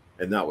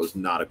 and that was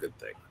not a good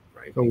thing,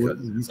 right? So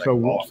because it's like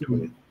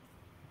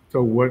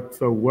so what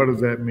does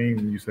that mean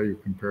when you say you're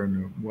comparing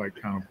to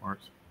white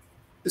counterparts?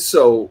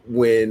 So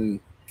when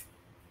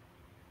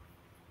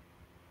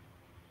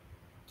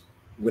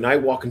I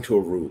walk into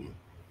a room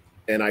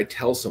and I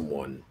tell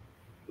someone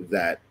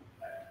that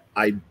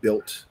I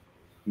built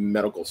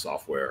medical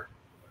software,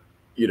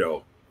 you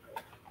know,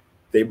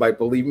 they might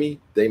believe me,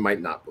 they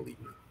might not believe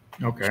me.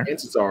 Okay.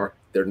 Chances are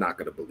they're not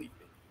going to believe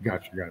me.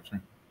 Gotcha.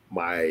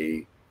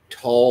 My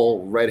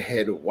tall,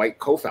 redhead, white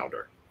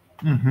co-founder,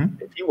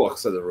 if he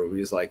walks in the room,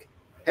 he's like,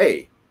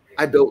 hey,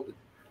 I built,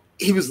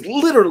 he was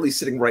literally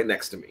sitting right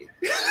next to me.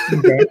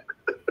 Okay.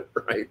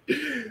 Right?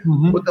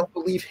 But they'll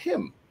believe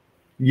him.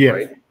 Yeah.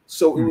 Right?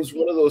 So it was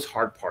one of those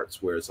hard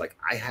parts where it's like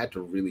I had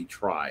to really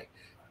try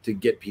to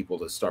get people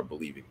to start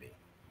believing me.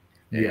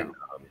 And,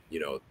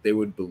 you know, they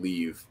would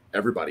believe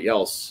everybody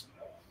else,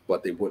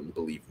 but they wouldn't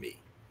believe me.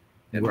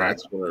 And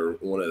that's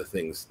one of the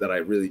things that I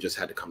really just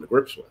had to come to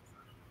grips with.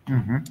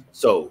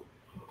 So,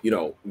 you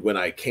know, when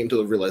I came to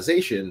the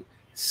realization,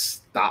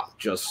 stop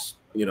just,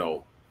 you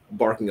know,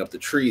 barking up the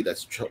tree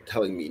that's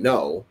telling me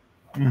no.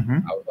 I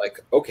was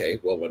like, okay,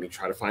 well, let me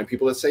try to find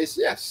people that say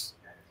yes.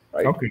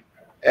 Right. Okay.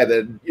 And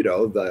then, you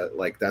know,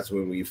 that's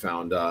when we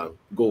found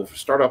Google for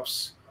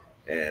Startups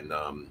and,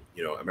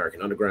 you know,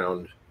 American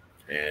Underground.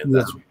 And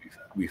that's when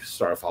we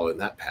started following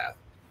that path.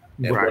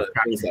 And one of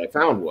the things that I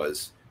found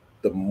was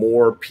the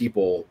more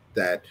people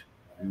that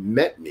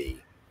met me,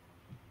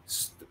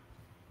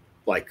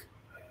 like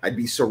I'd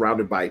be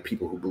surrounded by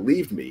people who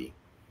believed me.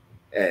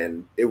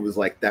 And it was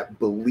like that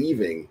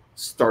believing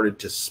started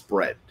to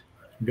spread.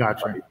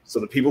 Gotcha. Right? So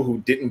the people who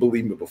didn't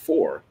believe me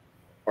before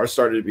are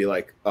starting to be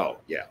like, oh,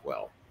 yeah,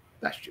 well,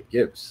 that's Jim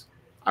Gibbs.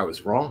 I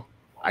was wrong.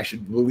 I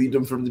should believe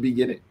him from the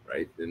beginning,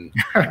 right? And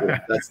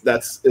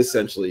that's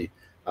essentially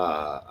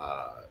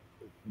the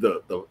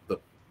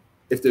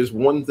if there's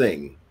one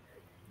thing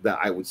that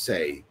I would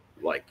say,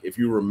 like if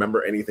you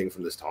remember anything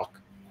from this talk,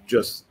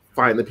 just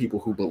find the people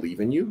who believe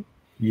in you.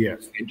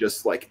 Yes. And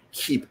just like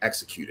keep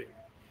executing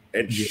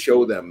and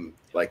show them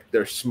like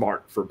they're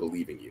smart for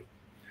believing you.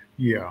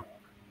 Yeah.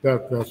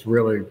 That's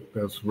really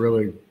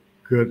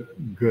good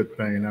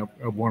thing.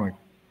 I want to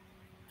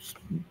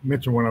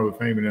mention one other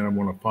thing, and then I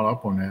want to follow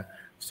up on that.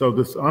 So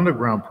this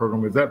underground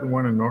program, is that the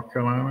one in North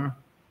Carolina?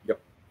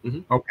 Yep.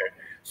 Okay.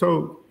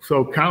 So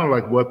kind of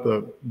like what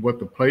the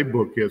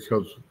playbook is,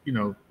 because you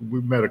know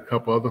we met a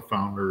couple other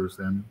founders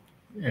and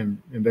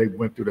they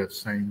went through that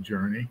same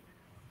journey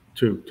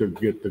to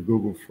get the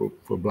Google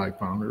for Black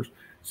founders.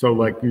 So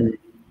like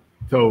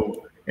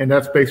and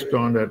that's based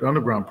on that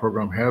underground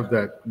program has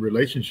that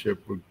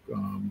relationship with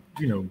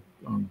you know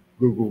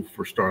Google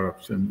for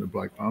Startups and the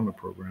Black Founder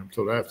Program.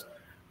 So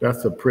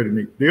that's a pretty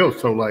neat deal.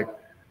 So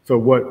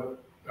what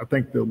I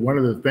think one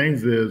of the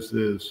things is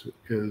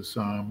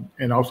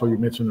and also you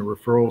mentioned the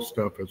referral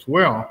stuff as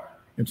well.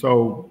 And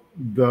so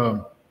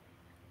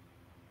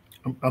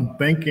I'm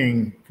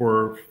thinking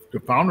for the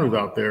founders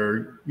out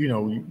there, you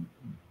know,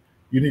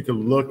 you need to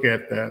look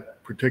at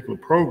that particular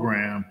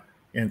program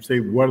and see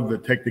what does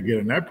it take to get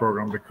in that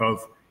program,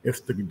 because it's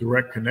the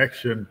direct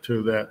connection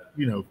to that,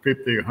 you know,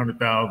 $50,000 or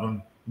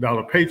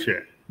 $100,000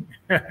 paycheck.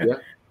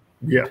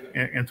 Yeah,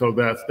 and so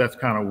that's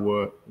kind of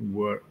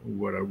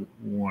what I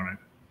wanted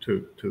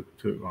to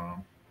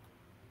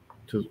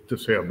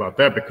say about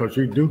that, because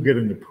you do get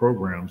into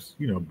programs,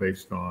 you know,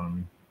 based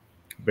on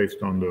the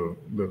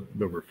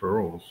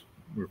referrals.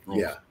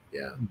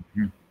 Yeah.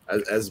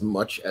 As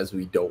much as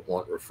we don't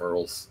want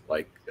referrals,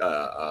 like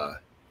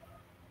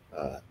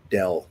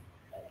Dell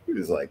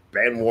is like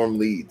ban warm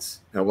leads.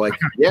 And I'm like,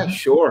 yeah,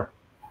 sure.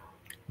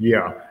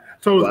 Yeah.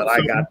 So but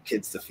I got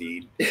kids to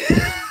feed.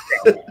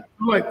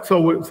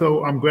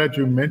 So I'm glad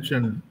you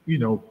mentioned, you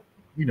know,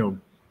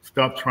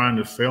 stop trying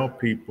to sell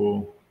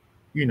people,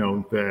 you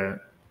know, that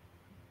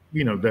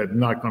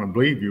not going to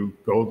believe you.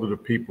 Those are the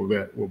people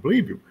that will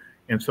believe you.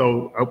 And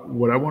so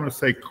what I want to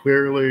say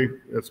clearly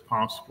as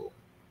possible,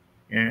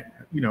 and,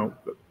 you know,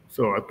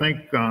 so I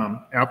think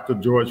after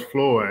George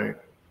Floyd,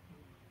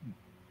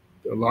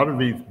 a lot of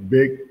these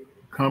big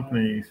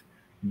companies,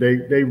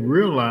 they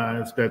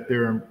realize that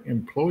their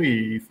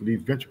employees,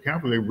 these venture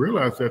capital, they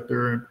realize that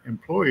their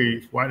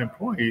employees, white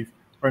employees,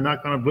 are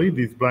not going to believe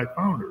these black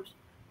founders.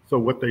 So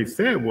what they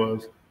said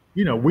was,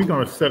 we're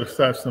going to set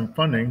aside some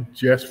funding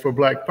just for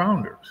black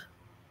founders,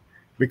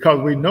 because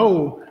we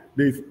know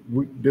this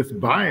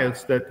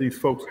bias that these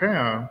folks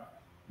have.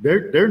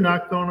 They're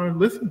not going to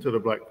listen to the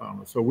black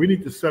founders. So we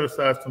need to set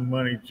aside some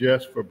money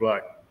just for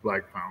black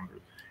founders.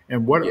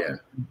 And what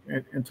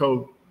and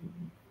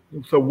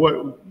so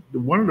what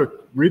one of the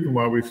reasons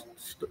why we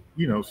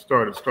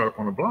started Startup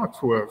on the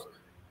Blocks was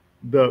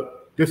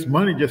this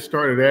money just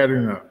started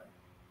adding up.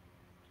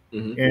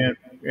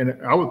 And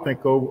I would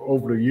think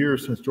over the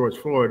years since George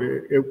Floyd,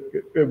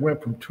 it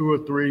went from 2 or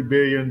 3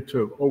 billion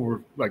to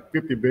over like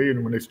 50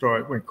 billion when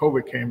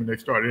COVID came and they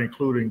started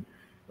including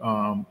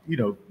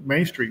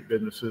Main Street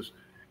businesses.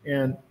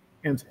 And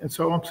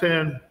so I'm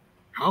saying,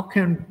 how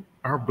can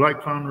our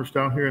black founders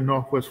down here in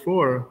Northwest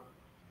Florida,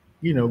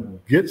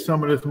 get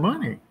some of this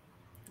money?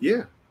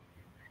 Yeah.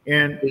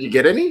 And did you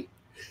get any?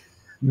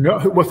 No.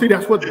 Well, see,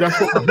 that's what the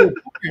whole point is.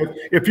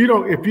 If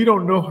you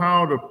don't know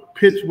how to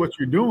pitch what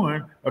you're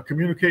doing or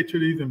communicate to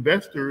these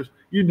investors,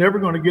 you're never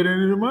going to get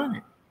any of the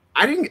money.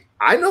 I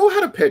know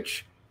how to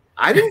pitch.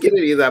 I didn't get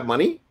any of that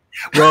money.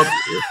 Well,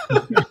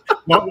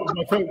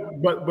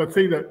 but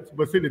see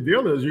the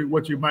deal is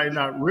what you might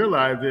not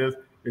realize is,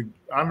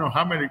 I don't know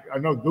how many. I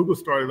know Google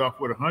started off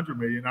with 100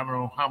 million. I don't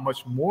know how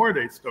much more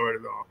they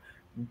started off.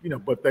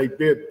 But they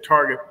did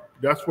target.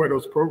 That's where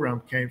those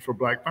programs came for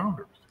black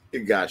founders.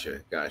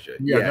 Gotcha.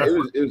 Yeah,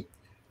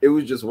 it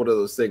was just one of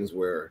those things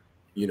where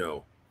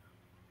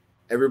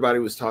everybody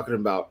was talking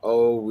about,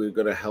 oh, we're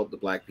gonna help the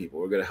black people.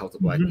 We're gonna help the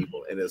black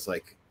people, and it's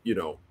like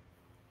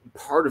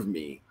part of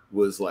me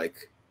was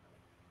like,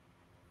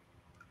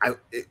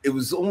 it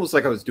was almost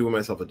like I was doing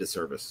myself a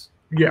disservice.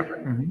 Yeah.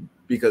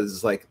 Because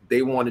it's like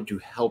they wanted to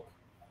help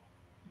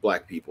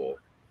black people.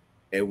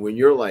 And when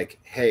you're like,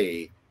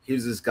 hey,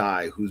 here's this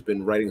guy who's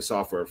been writing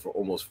software for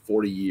almost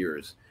 40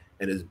 years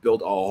and has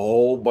built a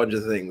whole bunch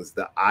of things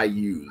that I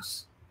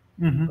use,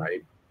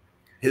 right?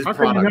 His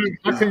product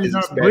is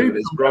expanding,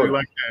 is growing.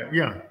 Like that?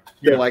 Yeah.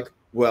 They're like,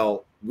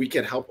 well, we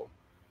can help him.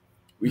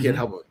 We can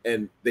help him.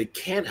 And they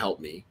can't help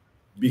me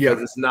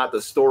because it's not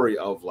the story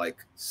of like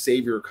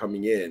Savior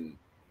coming in.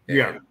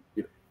 And,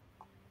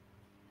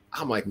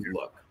 I'm like,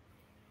 look,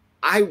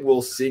 I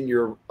will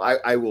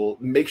I will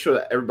make sure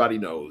that everybody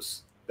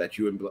knows that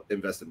you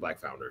invest in black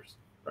founders,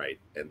 right?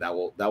 And that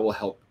will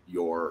help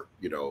your,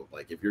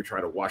 like if you're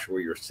trying to wash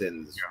away your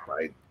sins,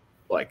 right?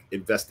 Like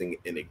investing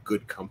in a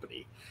good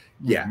company.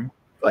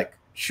 Like,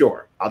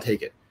 sure, I'll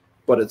take it.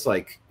 But it's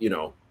like,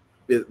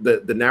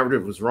 the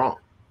narrative was wrong,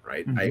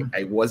 right?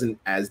 I wasn't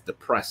as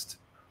depressed,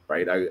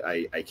 right?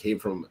 I came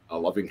from a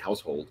loving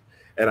household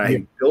and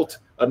I built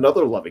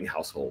another loving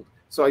household.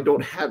 So I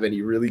don't have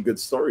any really good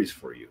stories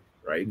for you,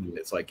 right?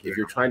 It's like, if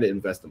you're trying to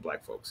invest in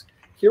black folks,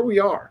 here we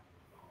are,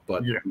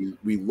 but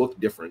we look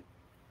different.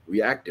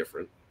 We act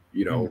different.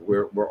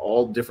 We're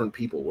all different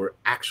people. We're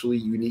actually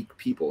unique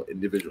people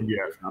individually.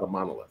 It's not a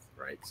monolith,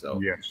 right? So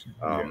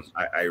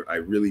I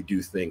really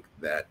do think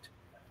that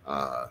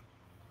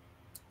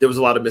there was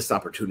a lot of missed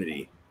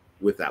opportunity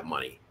with that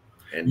money.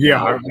 And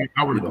I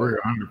would agree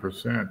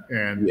 100%.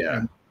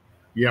 And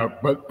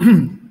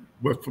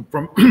but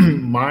from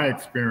my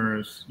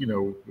experience,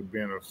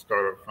 being a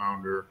startup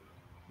founder,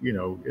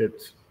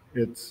 it's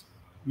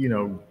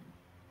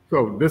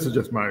so this is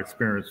just my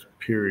experience,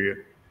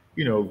 period.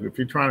 If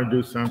you're trying to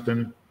do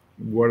something,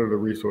 what are the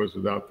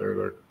resources out there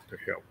to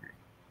help you,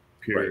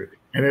 period? Right.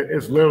 And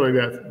it's literally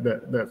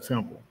that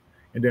simple.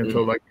 And then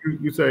so like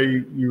you say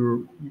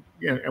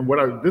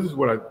this is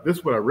what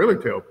I really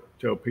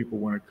tell people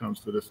when it comes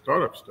to this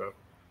startup stuff.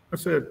 I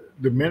said,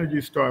 the minute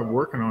you start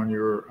working on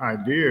your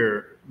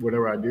idea,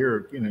 whatever idea,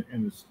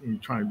 and you're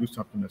trying to do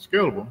something that's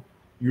scalable,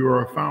 you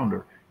are a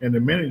founder. And the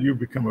minute you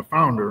become a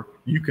founder,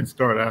 you can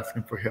start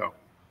asking for help.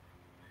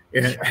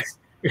 And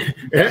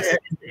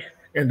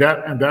and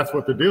that's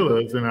what the deal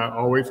is. And I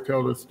always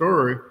tell this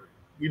story.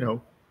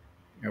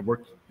 I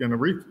worked in a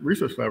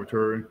research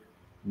laboratory.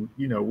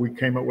 We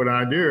came up with an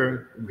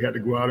idea. We had to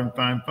go out and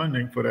find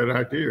funding for that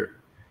idea.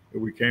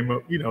 And we came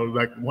up,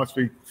 like once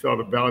we sort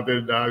of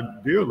validated the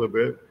idea a little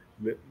bit,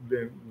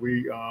 then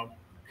we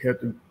had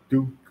to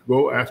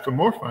go ask for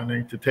more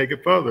funding to take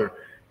it further.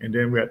 And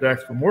then we had to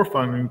ask for more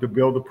funding to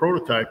build the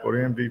prototype or the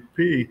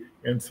MVP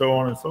and so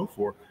on and so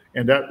forth.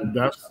 And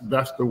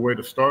that's the way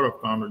the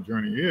startup founder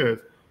journey is.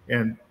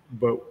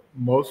 But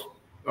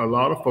a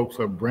lot of folks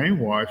are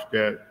brainwashed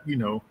that,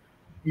 you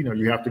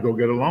have to go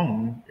get a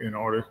loan in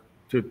order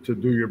to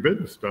do your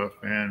business stuff.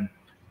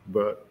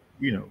 But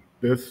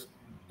this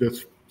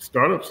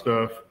startup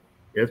stuff,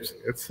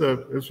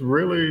 it's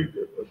really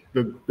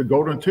the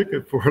golden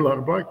ticket for a lot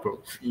of black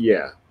folks.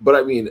 Yeah, but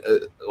I mean,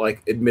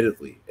 like,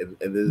 admittedly, and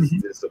this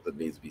is something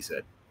that needs to be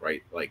said,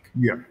 right? Like,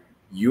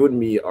 you and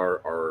me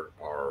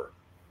are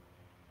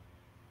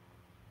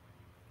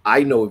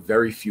I know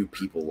very few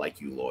people like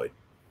you, Lloyd.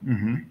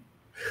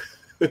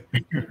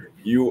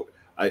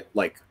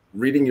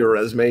 reading your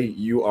resume,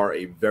 you are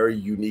a very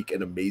unique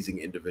and amazing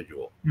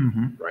individual,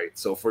 right?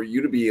 So for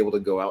you to be able to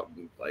go out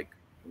and like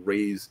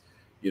raise,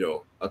 you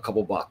know, a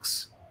couple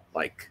bucks,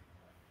 like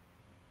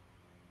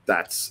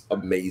that's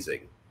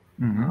amazing.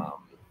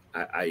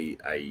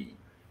 I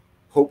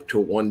hope to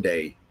one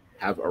day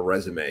have a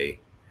resume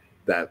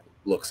that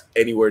looks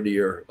anywhere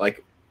near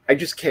like I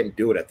just can't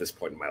do it at this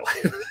point in my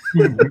life.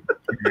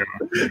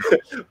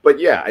 But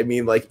yeah, I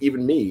mean, like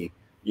even me,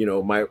 you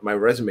know, my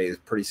resume is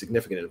pretty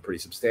significant and pretty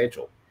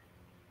substantial.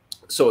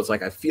 So it's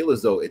like I feel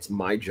as though it's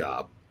my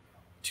job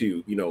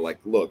to, you know, like,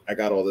 look, I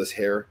got all this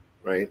hair,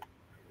 right?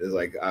 It's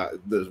like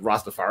the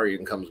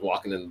Rastafarian comes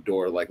walking in the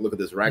door, like, look at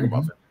this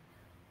ragamuffin.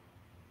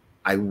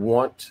 I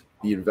want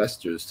the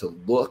investors to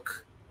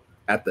look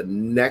at the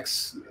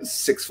next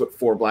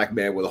 6'4" black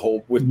man with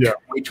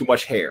way too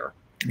much hair,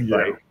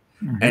 right?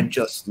 And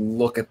just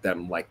look at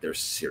them like they're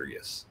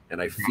serious.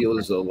 And I feel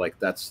as though like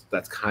that's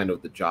kind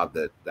of the job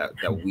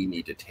that we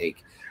need to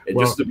take, and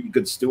just to be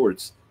good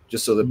stewards,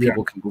 just so that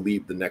people can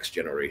lead the next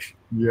generation.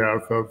 Yeah.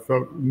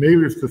 So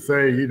needless to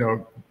say, you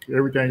know,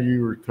 everything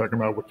you were talking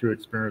about, what you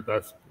experienced,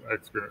 I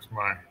experienced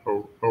my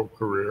whole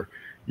career,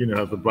 you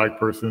know, as a black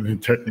person in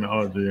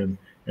technology and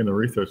in the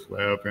research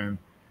lab. And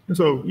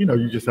so, you know,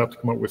 you just have to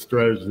come up with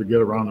strategies to get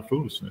around the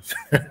foolishness.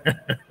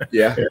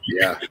 Yeah.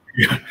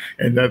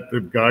 And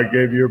that God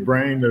gave you a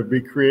brain to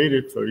be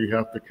creative, so you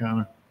have to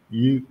kind of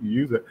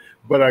use it.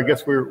 But I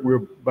guess we're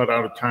about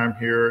out of time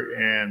here,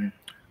 and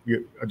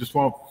I just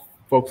want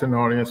folks in the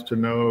audience to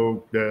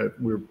know that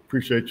we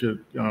appreciate you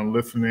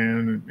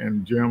listening,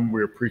 and Jim,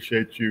 we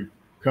appreciate you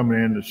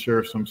coming in to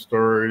share some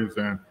stories.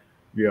 And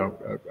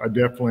I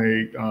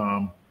definitely,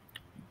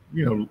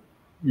 you know,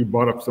 you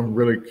brought up some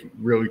really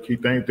key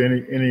things.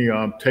 Any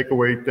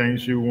takeaway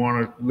things you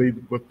want to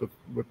leave with the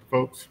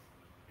folks?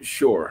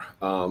 Sure.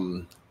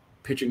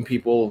 Pitching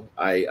people,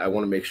 I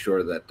want to make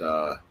sure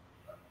that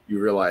you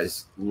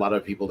realize a lot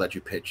of people that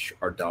you pitch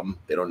are dumb.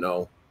 They don't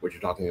know what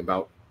you're talking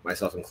about,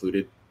 myself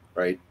included,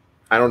 right?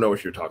 I don't know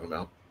what you're talking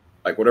about.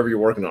 Like whatever you're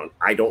working on,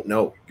 I don't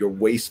know. You're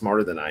way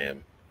smarter than I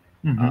am.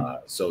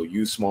 So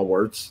use small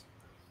words,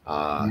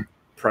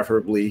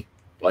 preferably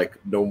like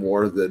no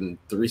more than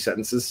 3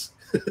 sentences.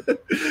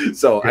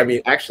 So, I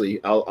mean,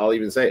 actually, I'll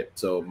even say it.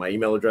 So my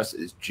email address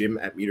is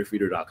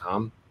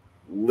jim@meterfeeder.com.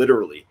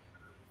 Literally,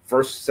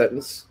 first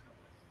sentence,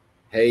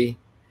 hey,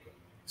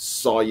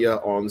 saw you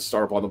on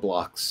Startup on the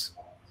Blocks.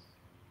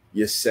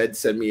 You said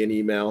send me an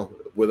email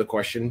with a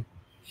question.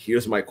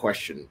 Here's my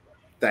question.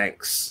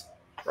 Thanks.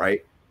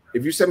 Right?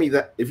 If you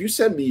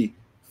send me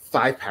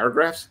 5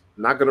 paragraphs,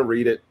 I'm not going to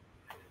read it.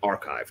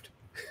 Archived.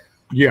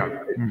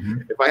 Yeah.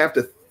 If I have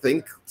to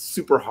think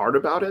super hard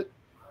about it,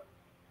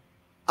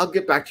 I'll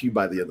get back to you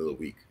by the end of the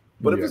week.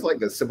 But if it's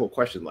like a simple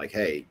question like,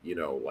 hey, you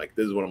know, like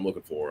this is what I'm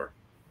looking for,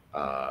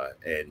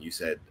 and you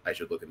said I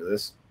should look into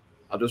this,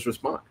 I'll just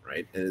respond,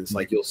 right? And it's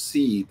like you'll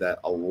see that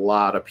a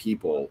lot of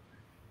people,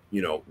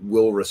 you know,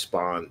 will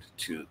respond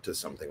to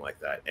something like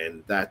that.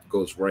 And that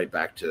goes right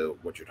back to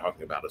what you're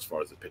talking about as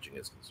far as the pitching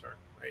is concerned,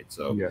 right?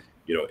 So,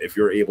 you know, if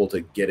you're able to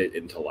get it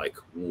into like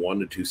 1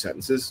 to 2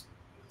 sentences,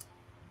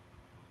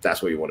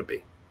 that's where you want to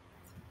be.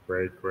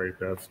 Great.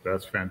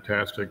 That's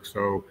fantastic.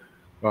 So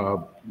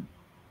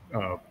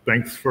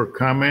thanks for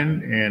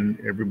coming, and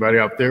everybody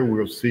out there,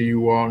 we'll see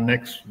you all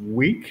next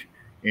week,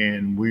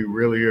 and we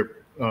really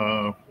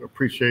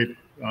appreciate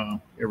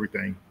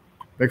everything.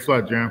 Thanks a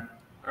lot, Jim.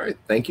 All right.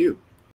 Thank you.